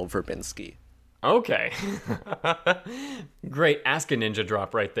very little Verbinski. Okay. Great Ask a Ninja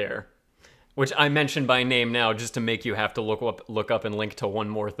drop right there. Which I mentioned by name now just to make you have to look up and link to one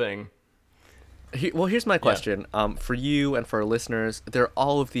more thing. Well, here's my question. Yeah. For you and for our listeners, there are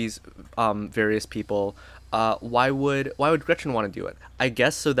all of these various people. Why would Gretchen want to do it? I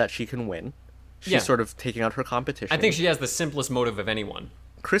guess so that she can win. She's sort of taking out her competition. I think she has the simplest motive of anyone.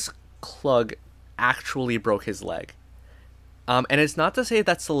 Chris Klug actually broke his leg. And it's not to say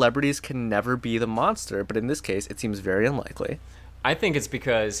that celebrities can never be the monster, but in this case, it seems very unlikely. I think it's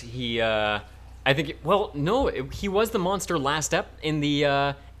because he was the monster last in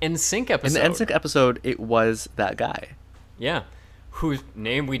the NSYNC episode. In the NSYNC episode, it was that guy. Yeah. Whose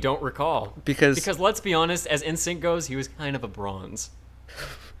name we don't recall. Because let's be honest, as NSYNC goes, he was kind of a bronze.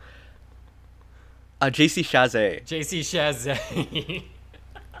 JC Chazé. JC Chazé.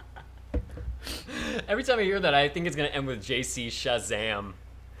 Every time I hear that, I think it's going to end with JC Shazam.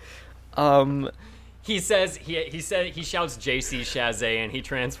 He says he shouts JC Chazé and he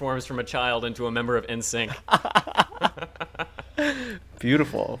transforms from a child into a member of NSYNC.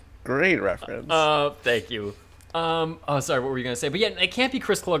 Beautiful. Great reference. Thank you. Sorry, what were you going to say? But yeah, it can't be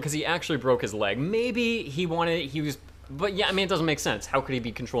Chris Klug because he actually broke his leg. Maybe but yeah, I mean, it doesn't make sense. How could he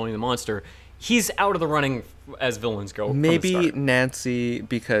be controlling the monster? He's out of the running as villains go. Maybe Nancy,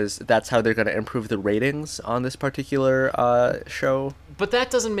 because that's how they're going to improve the ratings on this particular show. But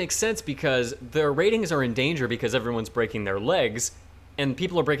that doesn't make sense because their ratings are in danger because everyone's breaking their legs, and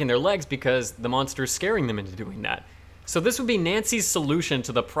people are breaking their legs because the monster's scaring them into doing that. So this would be Nancy's solution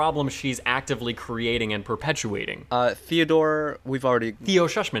to the problem she's actively creating and perpetuating. Theo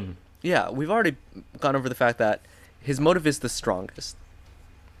Shushman. Yeah, we've already gone over the fact that his motive is the strongest.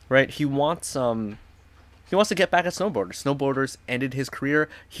 Right? He wants to get back at snowboarders. Snowboarders ended his career.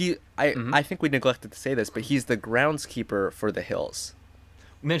 I think we neglected to say this, but he's the groundskeeper for the hills.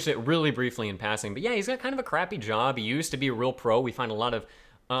 We mentioned it really briefly in passing, but yeah, he's got kind of a crappy job. He used to be a real pro. We find a lot of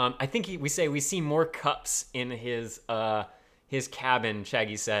I think we see more cups in his cabin,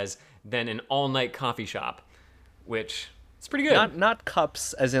 Shaggy says, than an all-night coffee shop, which is pretty good. Not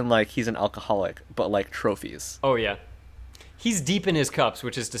cups as in like he's an alcoholic, but like trophies. Oh yeah. He's deep in his cups,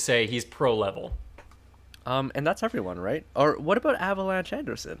 which is to say he's pro level. And that's everyone, right? Or what about Avalanche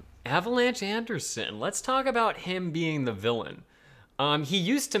Anderson? Avalanche Anderson. Let's talk about him being the villain. He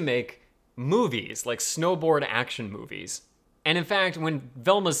used to make movies, like snowboard action movies. And in fact, when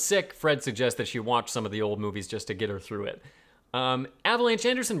Velma's sick, Fred suggests that she watch some of the old movies just to get her through it. Avalanche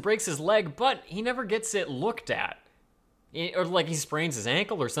Anderson breaks his leg, but he never gets it looked at. Or like he sprains his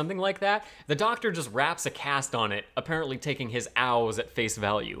ankle or something like that. The doctor just wraps a cast on it, apparently taking his ows at face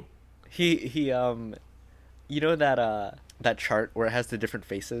value. He you know that chart where it has the different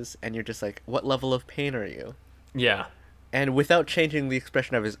faces and you're just like, what level of pain are you? Yeah. And without changing the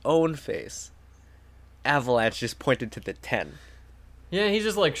expression of his own face, Avalanche just pointed to the 10. Yeah, he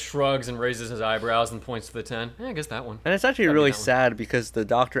just like shrugs and raises his eyebrows and points to the 10. Yeah, I guess that one. And it's actually really sad because the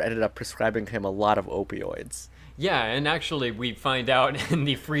doctor ended up prescribing him a lot of opioids. Yeah, and actually we find out in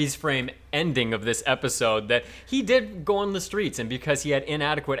the freeze frame ending of this episode that he did go on the streets, and because he had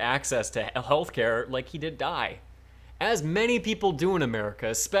inadequate access to healthcare, like, he did die. As many people do in America,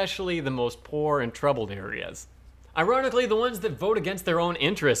 especially the most poor and troubled areas. Ironically, the ones that vote against their own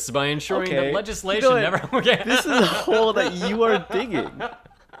interests by ensuring that legislation never... Okay. This is a hole that you are digging.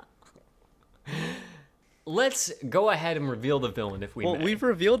 let's go ahead and reveal the villain if we may. We've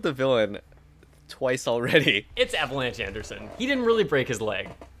revealed the villain twice already. It's Avalanche Anderson. He didn't really break his leg.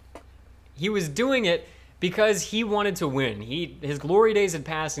 He was doing it because he wanted to win. His glory days had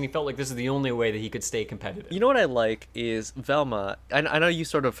passed, and he felt like this is the only way that he could stay competitive. You know what I like is Velma. I know you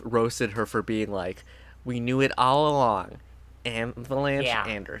sort of roasted her for being like, we knew it all along, Avalanche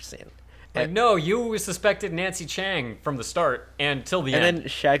Anderson. Like, no, you suspected Nancy Chang from the start and till the end. And then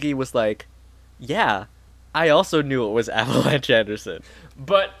Shaggy was like, yeah, I also knew it was Avalanche Anderson.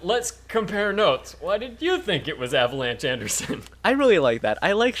 But let's compare notes. Why did you think it was Avalanche Anderson? I really like that.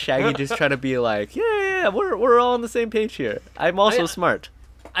 I like Shaggy just trying to be like, yeah, we're all on the same page here. I'm also smart.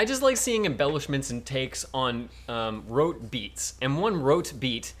 I just like seeing embellishments and takes on rote beats. And one rote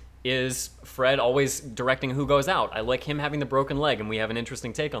beat is Fred always directing who goes out. I like him having the broken leg, and we have an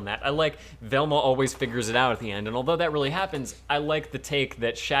interesting take on that. I like Velma always figures it out at the end, and although that really happens, I like the take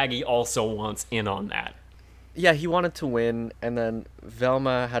that Shaggy also wants in on that. Yeah, he wanted to win, and then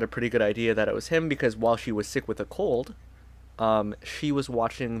Velma had a pretty good idea that it was him because while she was sick with a cold, she was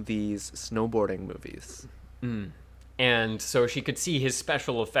watching these snowboarding movies. And so she could see his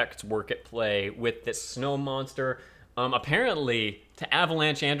special effects work at play with this snow monster. Apparently, to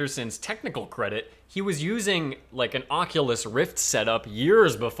Avalanche Anderson's technical credit, he was using like an Oculus Rift setup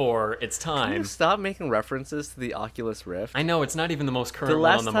years before its time. Can you stop making references to the Oculus Rift? I know, it's not even the most current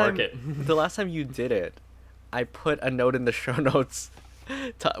one on the market. The last time you did it, I put a note in the show notes.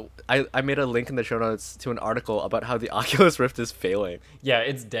 I made a link in the show notes to an article about how the Oculus Rift is failing. Yeah,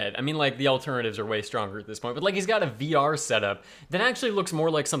 it's dead. I mean, like, the alternatives are way stronger at this point. But, like, he's got a VR setup that actually looks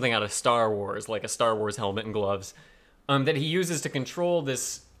more like something out of Star Wars, like a Star Wars helmet and gloves, that he uses to control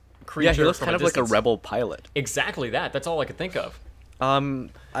this creature. Yeah, he looks kind of like a rebel pilot. Exactly that. That's all I could think of.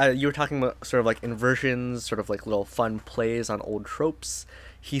 You were talking about sort of like inversions, sort of like little fun plays on old tropes.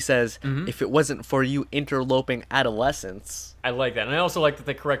 He says, if it wasn't for you interloping adolescents. I like that. And I also like that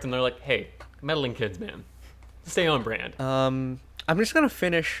they correct him. They're like, hey, meddling kids, man. Stay on brand. I'm just going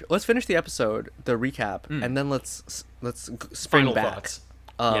to let's finish the episode, the recap, and then let's spring Final back.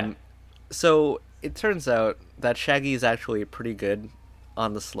 thoughts. So it turns out that Shaggy is actually pretty good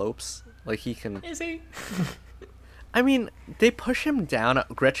on the slopes. Like, he can... Is he? I mean, they push him down.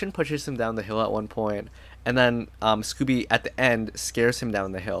 Gretchen pushes him down the hill at one point, and then Scooby at the end scares him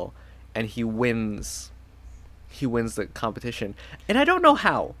down the hill, and he wins. He wins the competition, and I don't know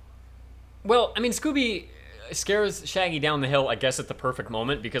how. Well, I mean, Scooby scares Shaggy down the hill, I guess, at the perfect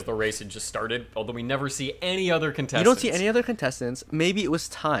moment because the race had just started. Although we never see any other contestants. You don't see any other contestants. Maybe it was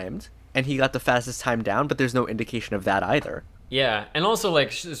timed, and he got the fastest time down, but there's no indication of that either. Yeah, and also,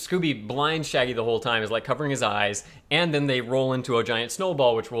 like, Scooby blinds Shaggy the whole time, is like covering his eyes, and then they roll into a giant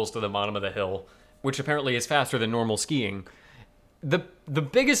snowball which rolls to the bottom of the hill, which apparently is faster than normal skiing. The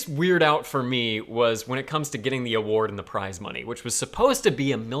biggest weird out for me was when it comes to getting the award and the prize money, which was supposed to be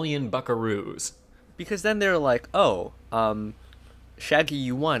 $1 million buckaroos. Because then they're like, oh, Shaggy,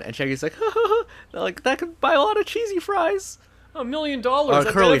 you won, and Shaggy's like, they're like, that could buy a lot of cheesy fries. $1 million.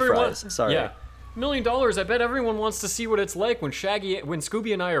 Curly fries. Sorry. Yeah. $1 million. I bet everyone wants to see what it's like when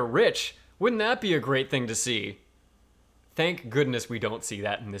Scooby and I are rich. Wouldn't that be a great thing to see? Thank goodness we don't see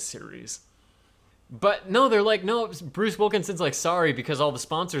that in this series. But no, they're like, no, Bruce Wilkinson's like, sorry, because all the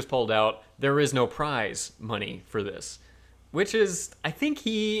sponsors pulled out, there is no prize money for this. Which is, I think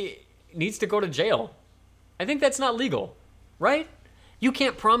he needs to go to jail. I think that's not legal, right? You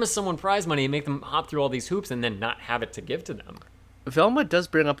can't promise someone prize money and make them hop through all these hoops and then not have it to give to them. Velma does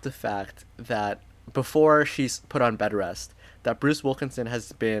bring up the fact that before she's put on bed rest, that Bruce Wilkinson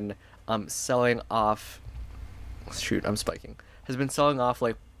has been selling off... Shoot, I'm spiking. Has been selling off,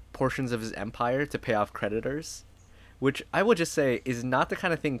 like, portions of his empire to pay off creditors, which I will just say is not the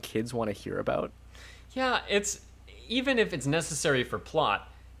kind of thing kids want to hear about. Yeah, it's... Even if it's necessary for plot,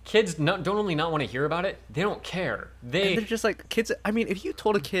 kids don't only not want to hear about it, they don't care. They're just like, kids... I mean, if you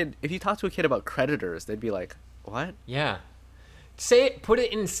talk to a kid about creditors, they'd be like, what? Yeah. Put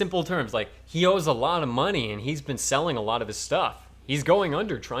it in simple terms, like, he owes a lot of money and he's been selling a lot of his stuff. He's going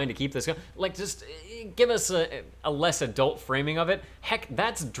under trying to keep this going. Like, just give us a less adult framing of it. Heck,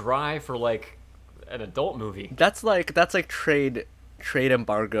 that's dry for, like, an adult movie. That's like trade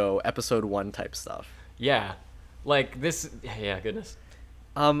embargo episode 1 type stuff. Yeah. Like, this... Yeah, goodness.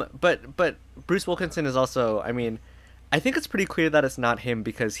 But Bruce Wilkinson is also, I mean, I think it's pretty clear that it's not him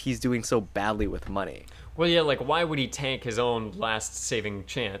because he's doing so badly with money. Well, yeah, like, why would he tank his own last saving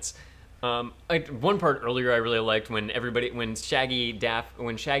chance? One part earlier I really liked when Shaggy,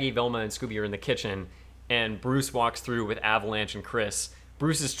 Velma, and Scooby are in the kitchen, and Bruce walks through with Avalanche and Chris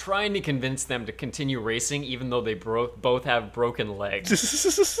Bruce is trying to convince them to continue racing even though they both have broken legs.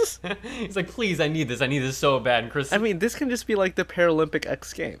 He's like, please, I need this so bad. And Chris... I mean, this can just be like the Paralympic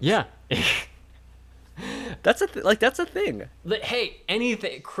X Games. Yeah. That's a thing. Hey,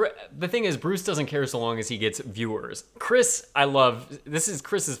 anything. The thing is, Bruce doesn't care so long as he gets viewers. Chris, I love. This is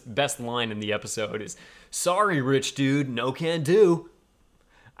Chris's best line in the episode is, "Sorry, rich dude, no can do."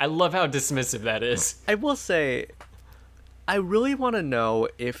 I love how dismissive that is. I will say, I really want to know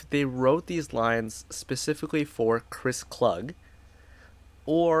if they wrote these lines specifically for Chris Klug,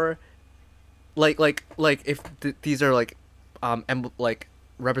 or like if these are like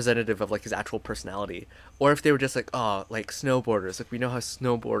representative of like his actual personality, or if they were just like, oh, like snowboarders, like we know how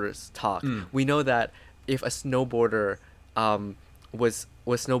snowboarders talk. We know that if a snowboarder was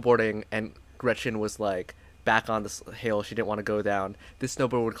snowboarding and Gretchen was like back on the hill, she didn't want to go down, this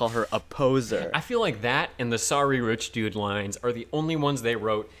snowboarder would call her a poser. I feel like that and the sorry rich dude lines are the only ones they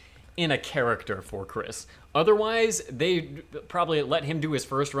wrote in a character for Chris. Otherwise, they probably let him do his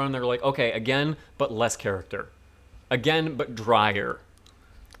first run. They're like, okay, again, but less character. Again, but drier.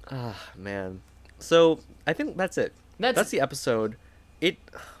 Ah, man. So I think that's it. That's the episode.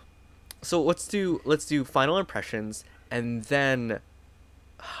 So let's do final impressions and then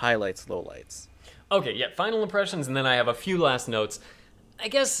highlights, lowlights. Okay, yeah, final impressions, and then I have a few last notes. I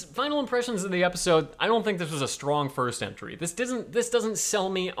guess final impressions of the episode. I don't think this was a strong first entry. This doesn't sell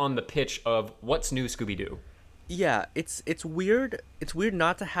me on the pitch of what's new Scooby-Doo. Yeah, it's weird. It's weird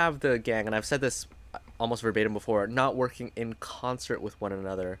not to have the gang, and I've said this almost verbatim before, not working in concert with one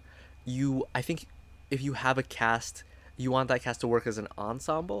another. I think if you have a cast, you want that cast to work as an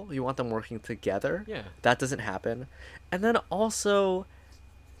ensemble. You want them working together. Yeah. That doesn't happen. And then also,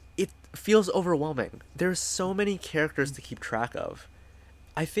 it feels overwhelming. There's so many characters to keep track of.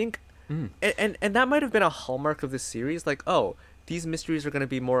 I think, and that might have been a hallmark of this series. Like, oh, these mysteries are going to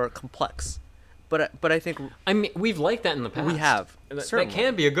be more complex. But I think... I mean, we've liked that in the past. We have. That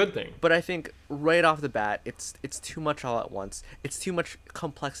can be a good thing. But I think right off the bat, it's too much all at once. It's too much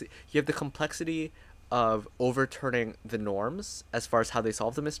complexity. You have the complexity of overturning the norms as far as how they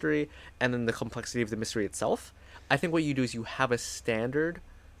solve the mystery, and then the complexity of the mystery itself. I think what you do is you have an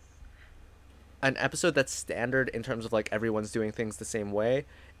episode that's standard in terms of like everyone's doing things the same way,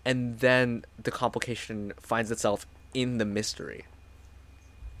 and then the complication finds itself in the mystery.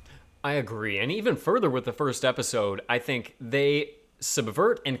 I agree. And even further with the first episode, I think they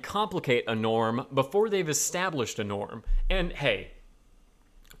subvert and complicate a norm before they've established a norm. And hey,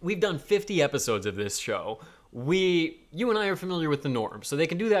 we've done 50 episodes of this show. You and I are familiar with the norm, so they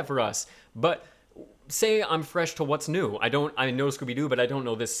can do that for us. But say I'm fresh to what's new. I know Scooby-Doo, but I don't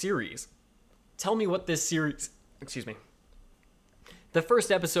know this series. Tell me what this series... Excuse me. The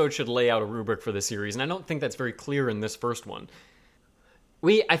first episode should lay out a rubric for the series, and I don't think that's very clear in this first one.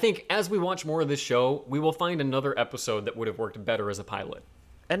 I think as we watch more of this show, we will find another episode that would have worked better as a pilot.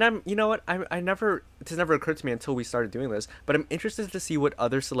 And you know what? It has never occurred to me until we started doing this, but I'm interested to see what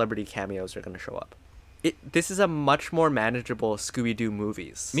other celebrity cameos are going to show up. This is a much more manageable Scooby-Doo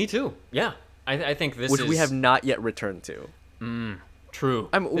movies. Me too. Yeah. I think this which we have not yet returned to. True.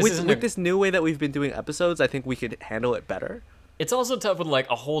 With this new way that we've been doing episodes, I think we could handle it better. It's also tough with like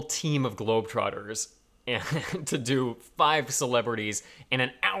a whole team of Globetrotters and to do 5 celebrities in an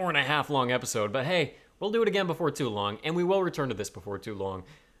hour-and-a-half long episode. But hey, we'll do it again before too long, and we will return to this before too long.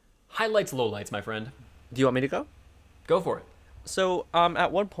 Highlights, lowlights, my friend. Do you want me to go? Go for it. So,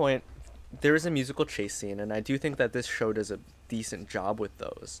 at one point, there is a musical chase scene, and I do think that this show does a decent job with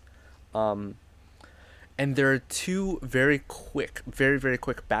those. And there are 2 very quick, very, very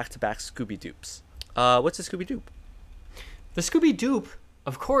quick back-to-back Scooby-Doops. What's a Scooby-Doop? The Scooby-Doop,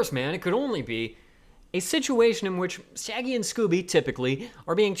 of course, man, it could only be a situation in which Shaggy and Scooby, typically,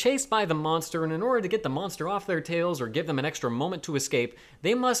 are being chased by the monster, and in order to get the monster off their tails or give them an extra moment to escape,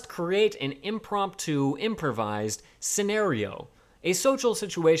 they must create an improvised scenario. A social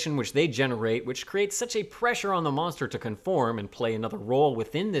situation which they generate, which creates such a pressure on the monster to conform and play another role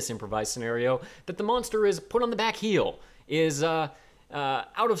within this improvised scenario that the monster is put on the back heel, is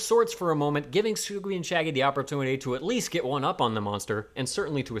out of sorts for a moment, giving Scooby and Shaggy the opportunity to at least get one up on the monster, and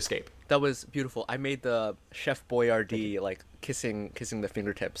certainly to escape. That was beautiful. I made the Chef Boyardee, like, kissing the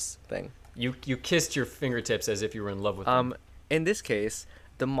fingertips thing. You kissed your fingertips as if you were in love with them. In this case,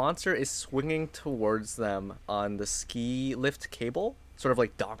 the monster is swinging towards them on the ski lift cable, sort of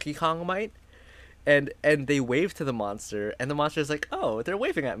like Donkey Kong might, and they wave to the monster, and the monster is like, oh, they're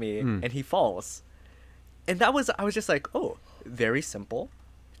waving at me, and he falls. And I was just like, oh, very simple.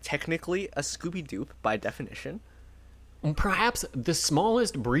 Technically a Scooby-Doop by definition. Perhaps the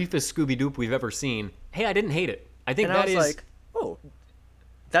smallest, briefest Scooby-Doop we've ever seen. Hey, I didn't hate it. I think and that I was is... like, oh,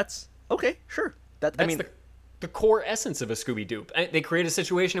 That's okay, sure. That's the core essence of a Scooby-Doo. They create a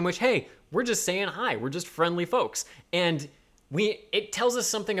situation in which, hey, we're just saying hi. We're just friendly folks. And it tells us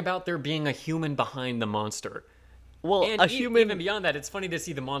something about there being a human behind the monster. well, And a human, even beyond that, it's funny to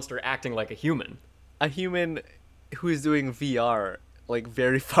see the monster acting like a human. a human who is doing VR like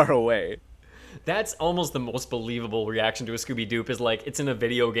very far away. That's almost the most believable reaction to a Scooby-Doo is like, it's in a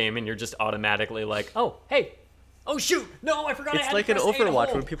video game and you're just automatically like, oh, hey, oh shoot, no, I forgot I It's had like to in press A to Overwatch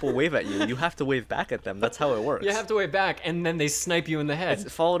hold. when people wave at you. You have to wave back at them. That's how it works. You have to wait back, and then they snipe you in the head.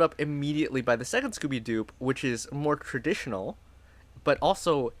 It's followed up immediately by the second Scooby-Doo, which is more traditional, but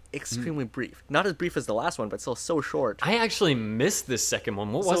also extremely brief. Not as brief as the last one, but still so short. I actually missed this second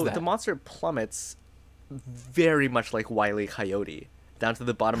one. What was So that? the monster plummets very much like Wile E. Coyote down to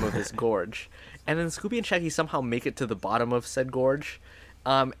the bottom of this gorge. And then Scooby and Shaggy somehow make it to the bottom of said gorge.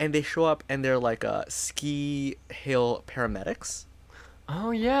 And they show up and they're like ski hill paramedics.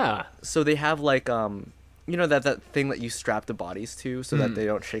 Oh, yeah. So they have like you know that thing that you strap the bodies to so that they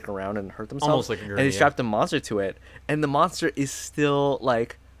don't shake around and hurt themselves. Almost like a and gurney, they yeah. strap the monster to it, and the monster is still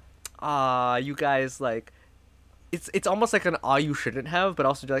like, you guys, like, it's almost like an you shouldn't have, but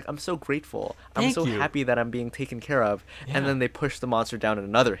also like, I'm so grateful. I'm Thank so you. happy that I'm being taken care of. Yeah. And then they push the monster down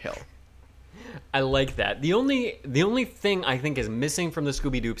another hill. I like that. The only thing I think is missing from the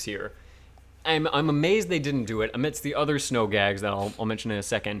Scooby-Doops here, I'm amazed they didn't do it amidst the other snow gags that I'll mention in a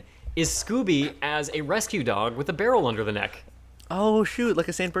second, is Scooby as a rescue dog with a barrel under the neck. Oh shoot, like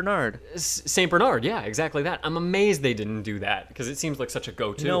a Saint Bernard. Saint Bernard, yeah, exactly that. I'm amazed they didn't do that because it seems like such a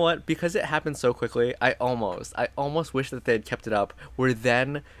go-to. You know what? Because it happened so quickly, I almost wish that they had kept it up. Where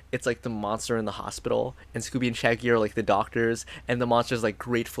then it's like the monster in the hospital, and Scooby and Shaggy are like the doctors, and the monster's like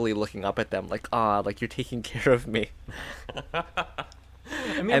gratefully looking up at them, like like you're taking care of me.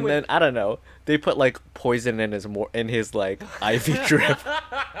 I mean, And then I don't know, they put like poison in his like IV drip.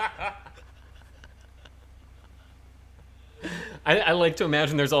 I like to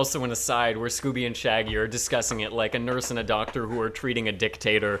imagine there's also an aside where Scooby and Shaggy are discussing it like a nurse and a doctor who are treating a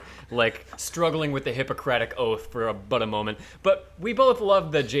dictator, like struggling with the Hippocratic Oath for but a moment. But we both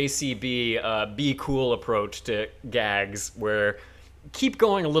love the JCB be cool approach to gags where keep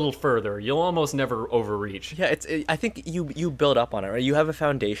going a little further. You'll almost never overreach. Yeah, I think you build up on it, right? You have a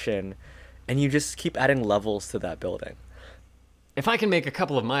foundation, and you just keep adding levels to that building. If I can make a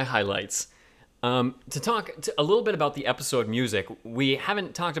couple of my highlights, to talk a little bit about the episode music, we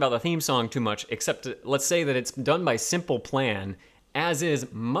haven't talked about the theme song too much, except let's say that it's done by Simple Plan, as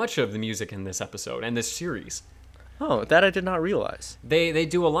is much of the music in this episode and this series. Oh, that I did not realize. They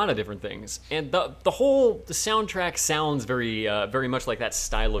do a lot of different things, and the soundtrack sounds very very much like that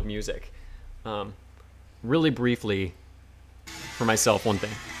style of music. Really briefly, for myself, one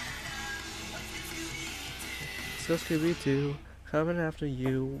thing. So Scooby-Doo, coming after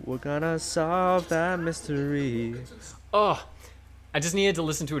you, we're gonna solve that mystery. Oh, I just needed to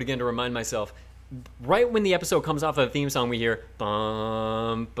listen to it again to remind myself. Right when the episode comes off of the theme song, we hear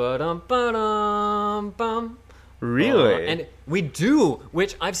bum ba-dum ba-dum bum. Really? And we do,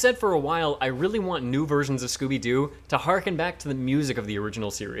 which I've said for a while, I really want new versions of Scooby-Doo to harken back to the music of the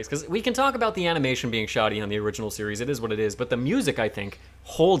original series. Because we can talk about the animation being shoddy on the original series, it is what it is, but the music, I think,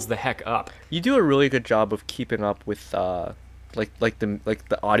 holds the heck up. You do a really good job of keeping up with like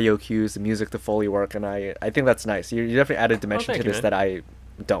the audio cues, the music, the Foley work, and I think that's nice. You definitely added dimension thank to you, this man. that I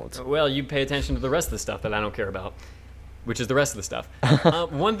don't. Well, you pay attention to the rest of the stuff that I don't care about, which is the rest of the stuff.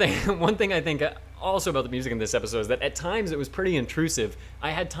 One thing I think also about the music in this episode is that at times it was pretty intrusive. I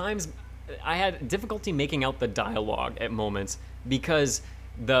had difficulty making out the dialogue at moments because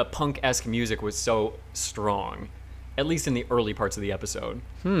the punk-esque music was so strong, at least in the early parts of the episode.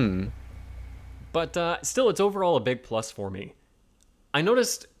 But still, it's overall a big plus for me. I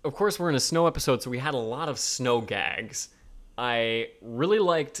noticed, of course, we're in a snow episode, so we had a lot of snow gags. I really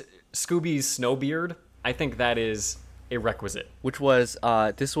liked Scooby's snow beard. I think that is a requisite. Which was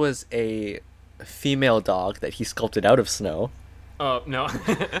this was a female dog that he sculpted out of snow. No.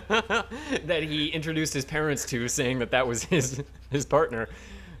 That he introduced his parents to, saying that was his partner.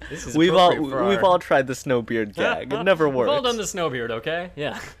 This is We've appropriate for all tried the snow beard gag. It never works. We've all done the snowbeard, okay?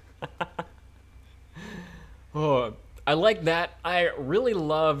 Yeah. Oh, I like that. I really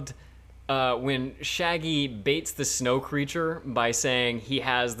loved when Shaggy baits the snow creature by saying he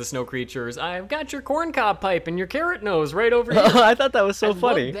has the snow creatures. I've got your corncob pipe and your carrot nose right over here. I thought that was so I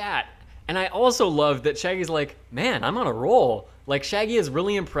funny. loved that. And I also loved that Shaggy's like, man, I'm on a roll. Like, Shaggy is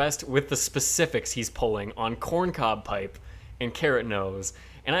really impressed with the specifics he's pulling on corncob pipe and carrot nose.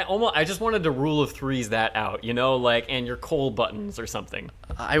 And I just wanted to rule of threes that out, you know, like, and your coal buttons or something.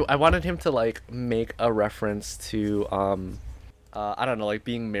 I wanted him to like make a reference to I don't know, like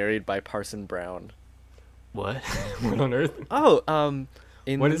being married by Parson Brown. What? What on earth? Oh,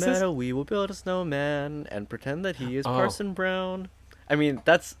 in What the is this? meadow we will build a snowman and pretend that he is Oh. Parson Brown. I mean,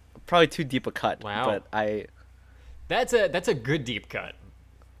 that's probably too deep a cut. Wow. But That's a good deep cut.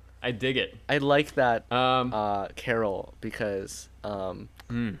 I dig it. I like that Um, carol because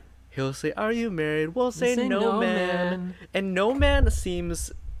he'll say, "Are you married?" We'll say, say, "No, "No, man." man. And "no man"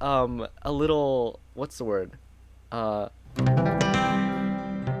 seems a little, what's the word?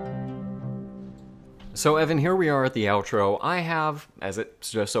 So, Evan, here we are at the outro. I have, as it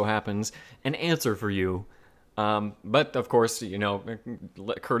just so happens, an answer for you. But, of course,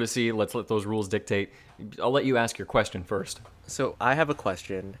 courtesy, let's let those rules dictate. I'll let you ask your question first. So I have a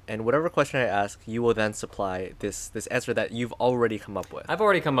question, and whatever question I ask, you will then supply this answer that you've already come up with. I've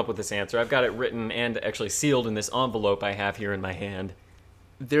already come up with this answer. I've got it written and actually sealed in this envelope I have here in my hand.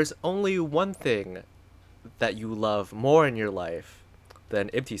 There's only one thing that you love more in your life than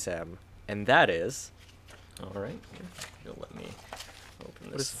Ibtisam, and that is... All right. You'll let me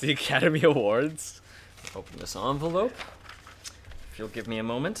open What is this. the Academy Awards? Open this envelope. If you'll give me a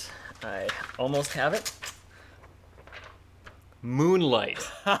moment, I almost have it. Moonlight.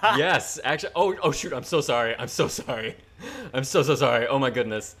 Yes, actually. Oh shoot! I'm so sorry. I'm so sorry. I'm so sorry. Oh my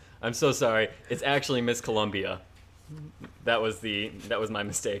goodness. I'm so sorry. It's actually Miss Columbia. That was my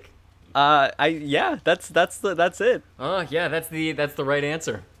mistake. That's it. Oh yeah, that's the right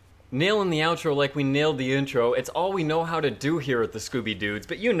answer. Nailing the outro like we nailed the intro. It's all we know how to do here at the Scooby-Dudes,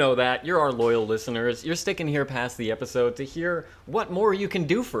 but you know that. You're our loyal listeners. You're sticking here past the episode to hear what more you can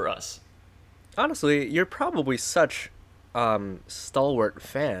do for us. Honestly, you're probably such stalwart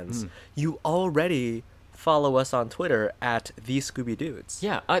fans. You already follow us on Twitter at the Scooby-Dudes.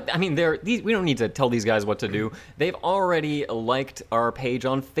 Yeah, I mean, we don't need to tell these guys what to do. They've already liked our page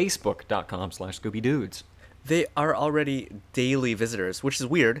on Facebook.com/ScoobyDudes. They are already daily visitors, which is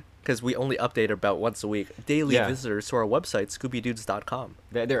weird because we only update about once a week. Daily visitors to our website, ScoobyDudes.com.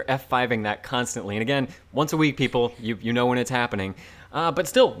 They're F5ing that constantly. And again, once a week, people, you know when it's happening. But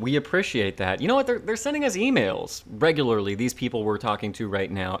still, we appreciate that. You know what? They're sending us emails regularly, these people we're talking to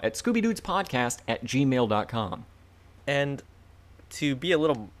right now, at ScoobyDudesPodcast@gmail.com. And to be a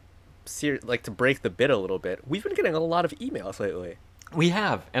little to break the bit a little bit, we've been getting a lot of emails lately. We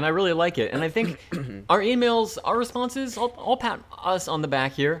have, and I really like it. And I think our emails, our responses, I'll pat us on the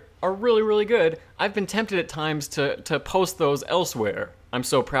back here, are really, really good. I've been tempted at times to post those elsewhere. I'm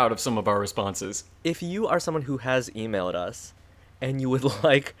so proud of some of our responses. If you are someone who has emailed us and you would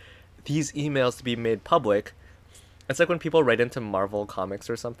like these emails to be made public, it's like when people write into Marvel Comics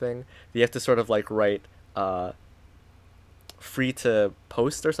or something, they have to sort of like write free to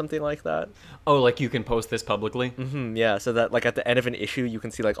post or something like that. Oh, like you can post this publicly? Yeah, so that like at the end of an issue you can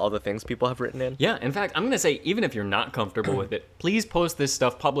see like all the things people have written in. Yeah, in fact, I'm going to say, even if you're not comfortable with it, please post this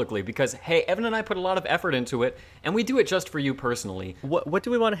stuff publicly because, hey, Evan and I put a lot of effort into it, and we do it just for you personally. What do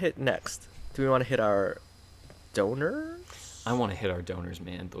we want to hit next? Do we want to hit our donors? I want to hit our donors,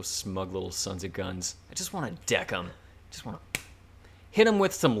 man. Those smug little sons of guns. I just want to deck them. Just want to hit them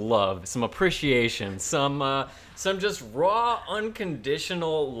with some love, some appreciation, some just raw,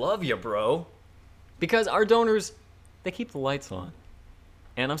 unconditional love ya, bro. Because our donors, they keep the lights on.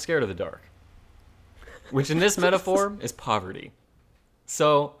 And I'm scared of the dark. Which in this metaphor is poverty.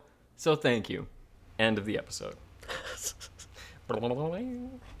 So thank you. End of the episode.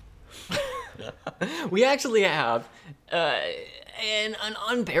 We actually have an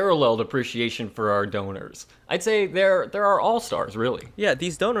unparalleled appreciation for our donors. I'd say they're our all-stars, really. Yeah,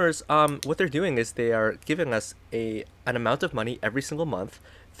 these donors, what they're doing is they are giving us an amount of money every single month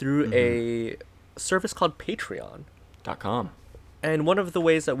through a service called Patreon.com. And one of the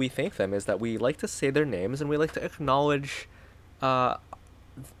ways that we thank them is that we like to say their names and we like to acknowledge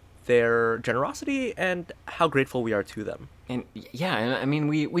their generosity and how grateful we are to them. And yeah, and I mean,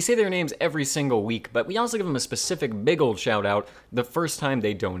 we say their names every single week, but we also give them a specific big old shout out the first time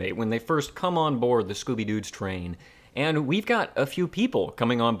they donate, when they first come on board the Scooby-Doo's train. And we've got a few people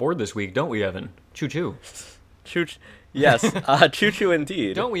coming on board this week, don't we, Evan? Choo-choo. Yes, choo-choo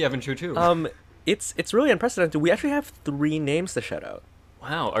indeed. Don't we, Evan? Choo-choo. It's really unprecedented. We actually have 3 names to shout out.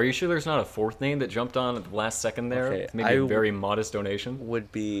 Wow, are you sure there's not a 4th name that jumped on at the last second there? Okay, Maybe a very modest donation?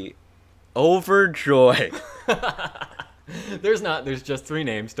 Would be overjoyed. There's not. There's just 3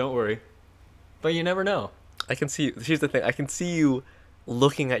 names. Don't worry. But you never know. I can see. Here's the thing. I can see you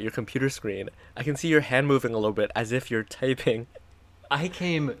looking at your computer screen. I can see your hand moving a little bit as if you're typing. I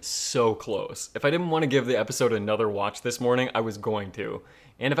came so close. If I didn't want to give the episode another watch this morning, I was going to.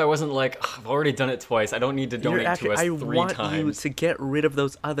 And if I wasn't like, "Ugh, I've already done it twice, I don't need to donate to us 3 I times. want you to get rid of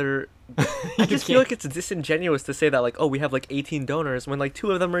those other... I just feel like it's disingenuous to say that, like, oh, we have, like, 18 donors when, like,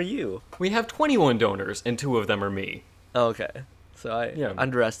 2 of them are you. We have 21 donors, and 2 of them are me. Oh, okay. So I Yeah.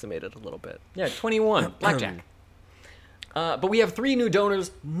 underestimated a little bit. Yeah, 21. Blackjack. But we have 3 new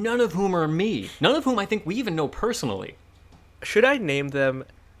donors, none of whom are me. None of whom I think we even know personally. Should I name them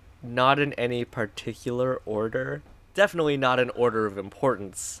not in any particular order? Definitely not in order of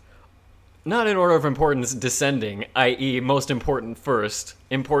importance. Not in order of importance descending, i.e. most important first,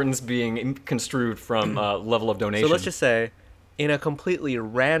 importance being construed from level of donation. So let's just say, in a completely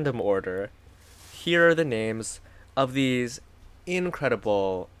random order, here are the names of these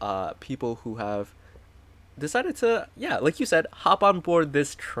incredible people who have decided to, yeah, like you said, hop on board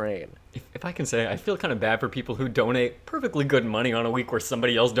this train. If I can say, I feel kind of bad for people who donate perfectly good money on a week where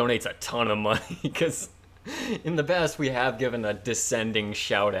somebody else donates a ton of money, because in the past we have given a descending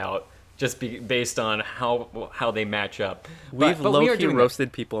shout out just based on how they match up. We've but we are low-key doing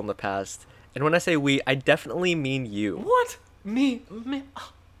roasted people in the past, and when I say we, I definitely mean you. What? Me?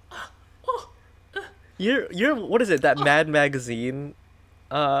 You're what is it? That Mad Magazine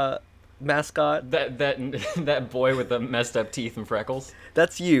mascot? That boy with the messed up teeth and freckles?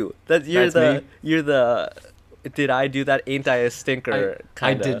 That's you. That's me? You're the did I do that? Ain't I a stinker?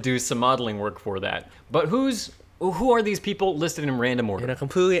 I did do some modeling work for that. But who are these people listed in random order? In a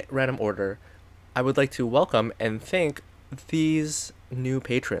completely random order, I would like to welcome and thank these new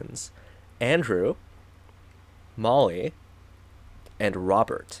patrons: Andrew, Molly, and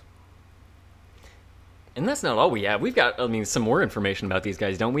Robert. And that's not all we have. We've got, some more information about these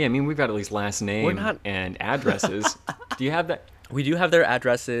guys, don't we? I mean, we've got at least last name and addresses. Do you have that? We do have their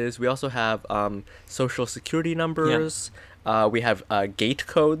addresses. We also have social security numbers. Yeah. We have gate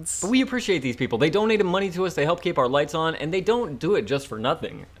codes. But we appreciate these people. They donated money to us. They help keep our lights on, and they don't do it just for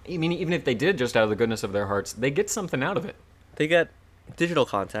nothing. I mean, even if they did just out of the goodness of their hearts, they get something out of it. They get digital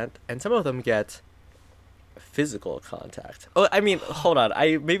content, and some of them get physical contact. Oh, I mean, hold on.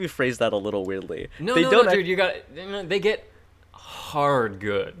 I maybe phrased that a little weirdly. No, dude, you got. They get hard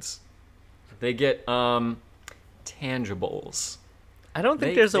goods. They get tangibles. I don't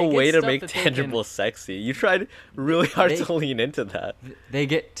think there's a way to make tangible sexy. You tried really hard to lean into that. They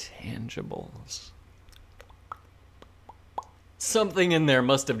get tangibles. Something in there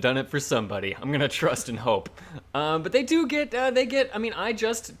must have done it for somebody. I'm gonna trust and hope. But they do get. I mean, I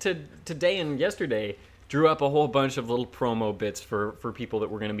just today and yesterday drew up a whole bunch of little promo bits for people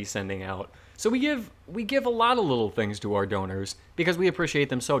that we're going to be sending out. So we give a lot of little things to our donors because we appreciate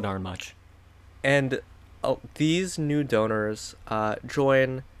them so darn much. And these new donors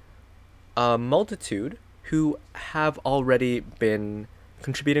join a multitude who have already been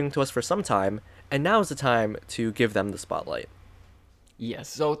contributing to us for some time, and now is the time to give them the spotlight. Yes,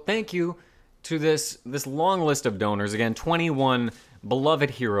 so thank you to this long list of donors. Again, 21 beloved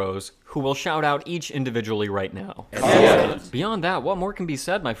heroes who will shout out each individually right now. Beyond that, what more can be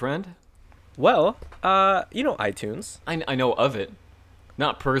said, my friend? Well, iTunes. I know of it.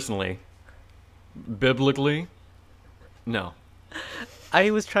 Not personally. Biblically? No.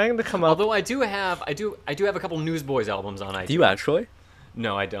 I was trying to come up... Although I do have a couple Newsboys albums on iTunes. Do you actually?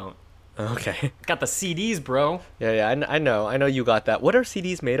 No, I don't. Okay. Got the CDs, bro. Yeah, I know you got that. What are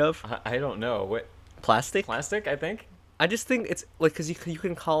CDs made of? I don't know. What? Plastic? Plastic, I think. I just think it's like, because you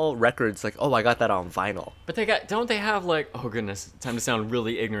can call records like, oh, I got that on vinyl. But don't they have like, oh goodness, time to sound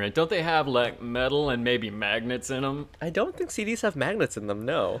really ignorant. Don't they have like metal and maybe magnets in them? I don't think CDs have magnets in them,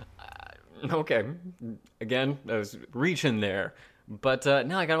 no. Okay. Again, I was reaching there. But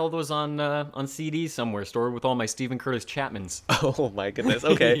now I got all those on CD somewhere, stored with all my Stephen Curtis Chapmans. Oh my goodness.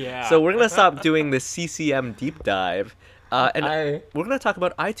 Okay. Yeah. So we're going to stop doing this CCM deep dive. We're going to talk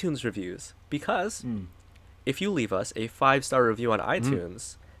about iTunes reviews because if you leave us a 5-star review on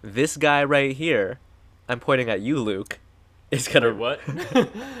iTunes, this guy right here, I'm pointing at you, Luke, is going to... What?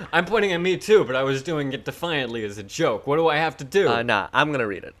 I'm pointing at me too, but I was doing it defiantly as a joke. What do I have to do? Nah, I'm going to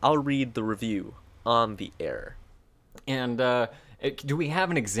read it. I'll read the review on the air. And do we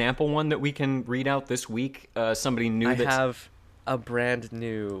have an example one that we can read out this week? Somebody new I have a brand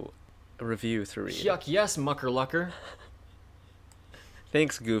new review to read. Yuck, yes, Muckerlucker.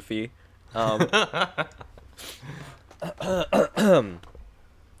 Thanks, Goofy.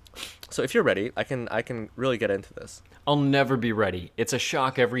 So if you're ready, I can really get into this. I'll never be ready. It's a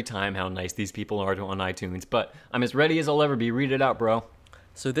shock every time how nice these people are on iTunes, but I'm as ready as I'll ever be. Read it out, bro.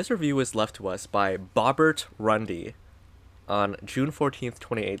 So this review was left to us by Bobbert Rundy on June 14th,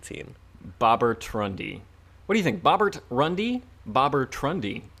 2018. Bobbert Rundy. What do you think, Bobbert Rundy Bobber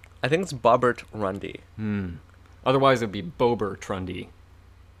Trundy. I think it's Bobbert Rundy. Otherwise, it would be Bober Trundy.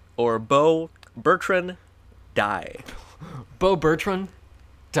 Or Bo Bertrand Die. Bo Bertrand,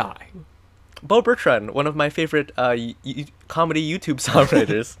 die. Bo Bertrand, one of my favorite comedy YouTube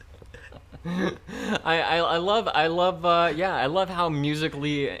songwriters. I love how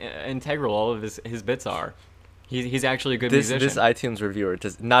musically integral all of his bits are. He's actually a good musician. This iTunes reviewer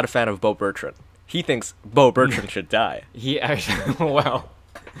is not a fan of Bo Bertrand. He thinks Bo Bertrand should die. He actually, wow.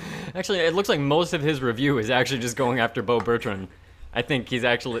 Actually, it looks like most of his review is actually just going after Bo Bertrand. I think he's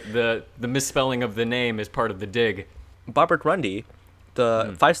actually, the misspelling of the name is part of the dig. Bobbert Rundy,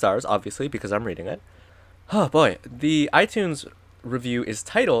 the 5 stars, obviously, because I'm reading it. Oh boy, the iTunes review is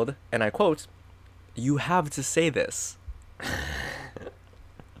titled, and I quote, "You have to say this."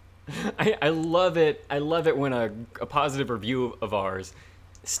 I love it. I love it when a positive review of ours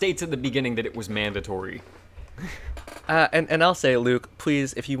states at the beginning that it was mandatory. And I'll say, Luke,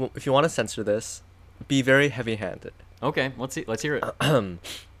 please, if you want to censor this, be very heavy-handed. Okay, let's hear it.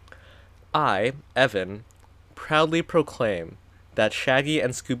 I, Evan, proudly proclaim that Shaggy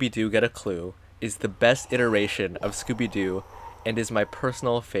and Scooby-Doo Get a Clue is the best iteration of Scooby-Doo and is my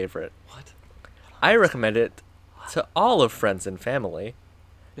personal favorite. What? I recommend it to all of friends and family.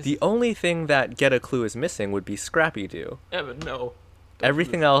 The only thing that Get a Clue is missing would be Scrappy-Doo. Evan, no.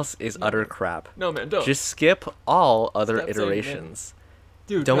 Everything else is utter crap. No, man, don't. Just skip all other Stop saying it, iterations.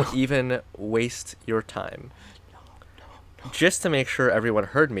 Dude, Don't no. even waste your time. Just to make sure everyone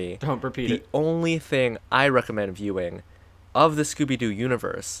heard me, Don't repeat the it. only thing I recommend viewing of the Scooby-Doo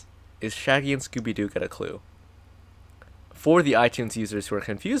universe is Shaggy and Scooby-Doo Get a Clue. For the iTunes users who are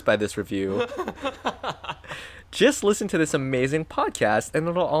confused by this review, just listen to this amazing podcast and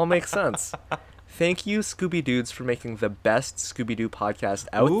it'll all make sense. Thank you, Scooby-Dudes, for making the best Scooby-Doo podcast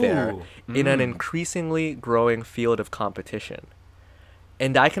out there in an increasingly growing field of competition.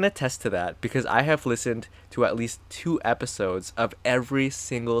 And I can attest to that because I have listened to at least 2 episodes of every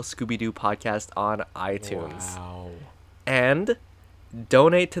single Scooby-Doo podcast on iTunes. Wow. And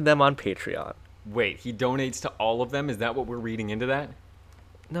donate to them on Patreon. Wait, he donates to all of them? Is that what we're reading into that?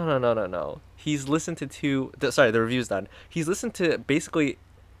 No. He's listened to the review's done. He's listened to basically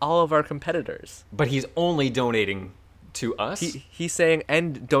all of our competitors. But he's only donating to us? He's saying,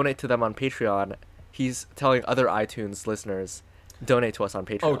 and donate to them on Patreon. He's telling other iTunes listeners, donate to us on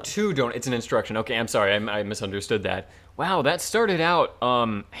Patreon. Oh, it's an instruction. Okay, I'm sorry. I misunderstood that. Wow, that started out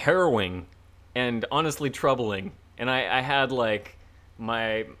harrowing and honestly troubling. And I had like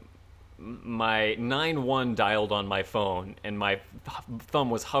my 9-1 dialed on my phone, and my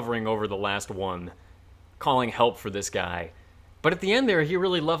thumb was hovering over the last one, calling help for this guy. But at the end there, he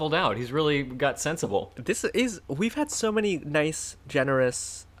really leveled out. He's really got sensible. We've had so many nice,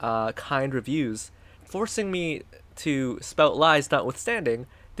 generous, kind reviews, forcing me to spout lies notwithstanding.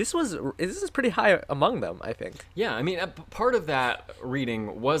 This is pretty high among them, I think. Yeah, I mean, part of that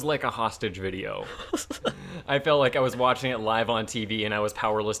reading was like a hostage video. I felt like I was watching it live on TV and I was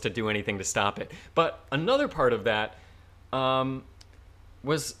powerless to do anything to stop it. But another part of that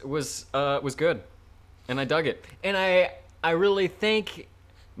was good, and I dug it. And I really thank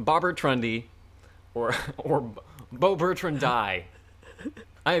Bobbert Trundy or Bo Bertrand die.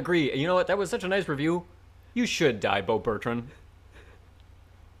 I agree. You know what? That was such a nice review. You should die, Bo Bertrand.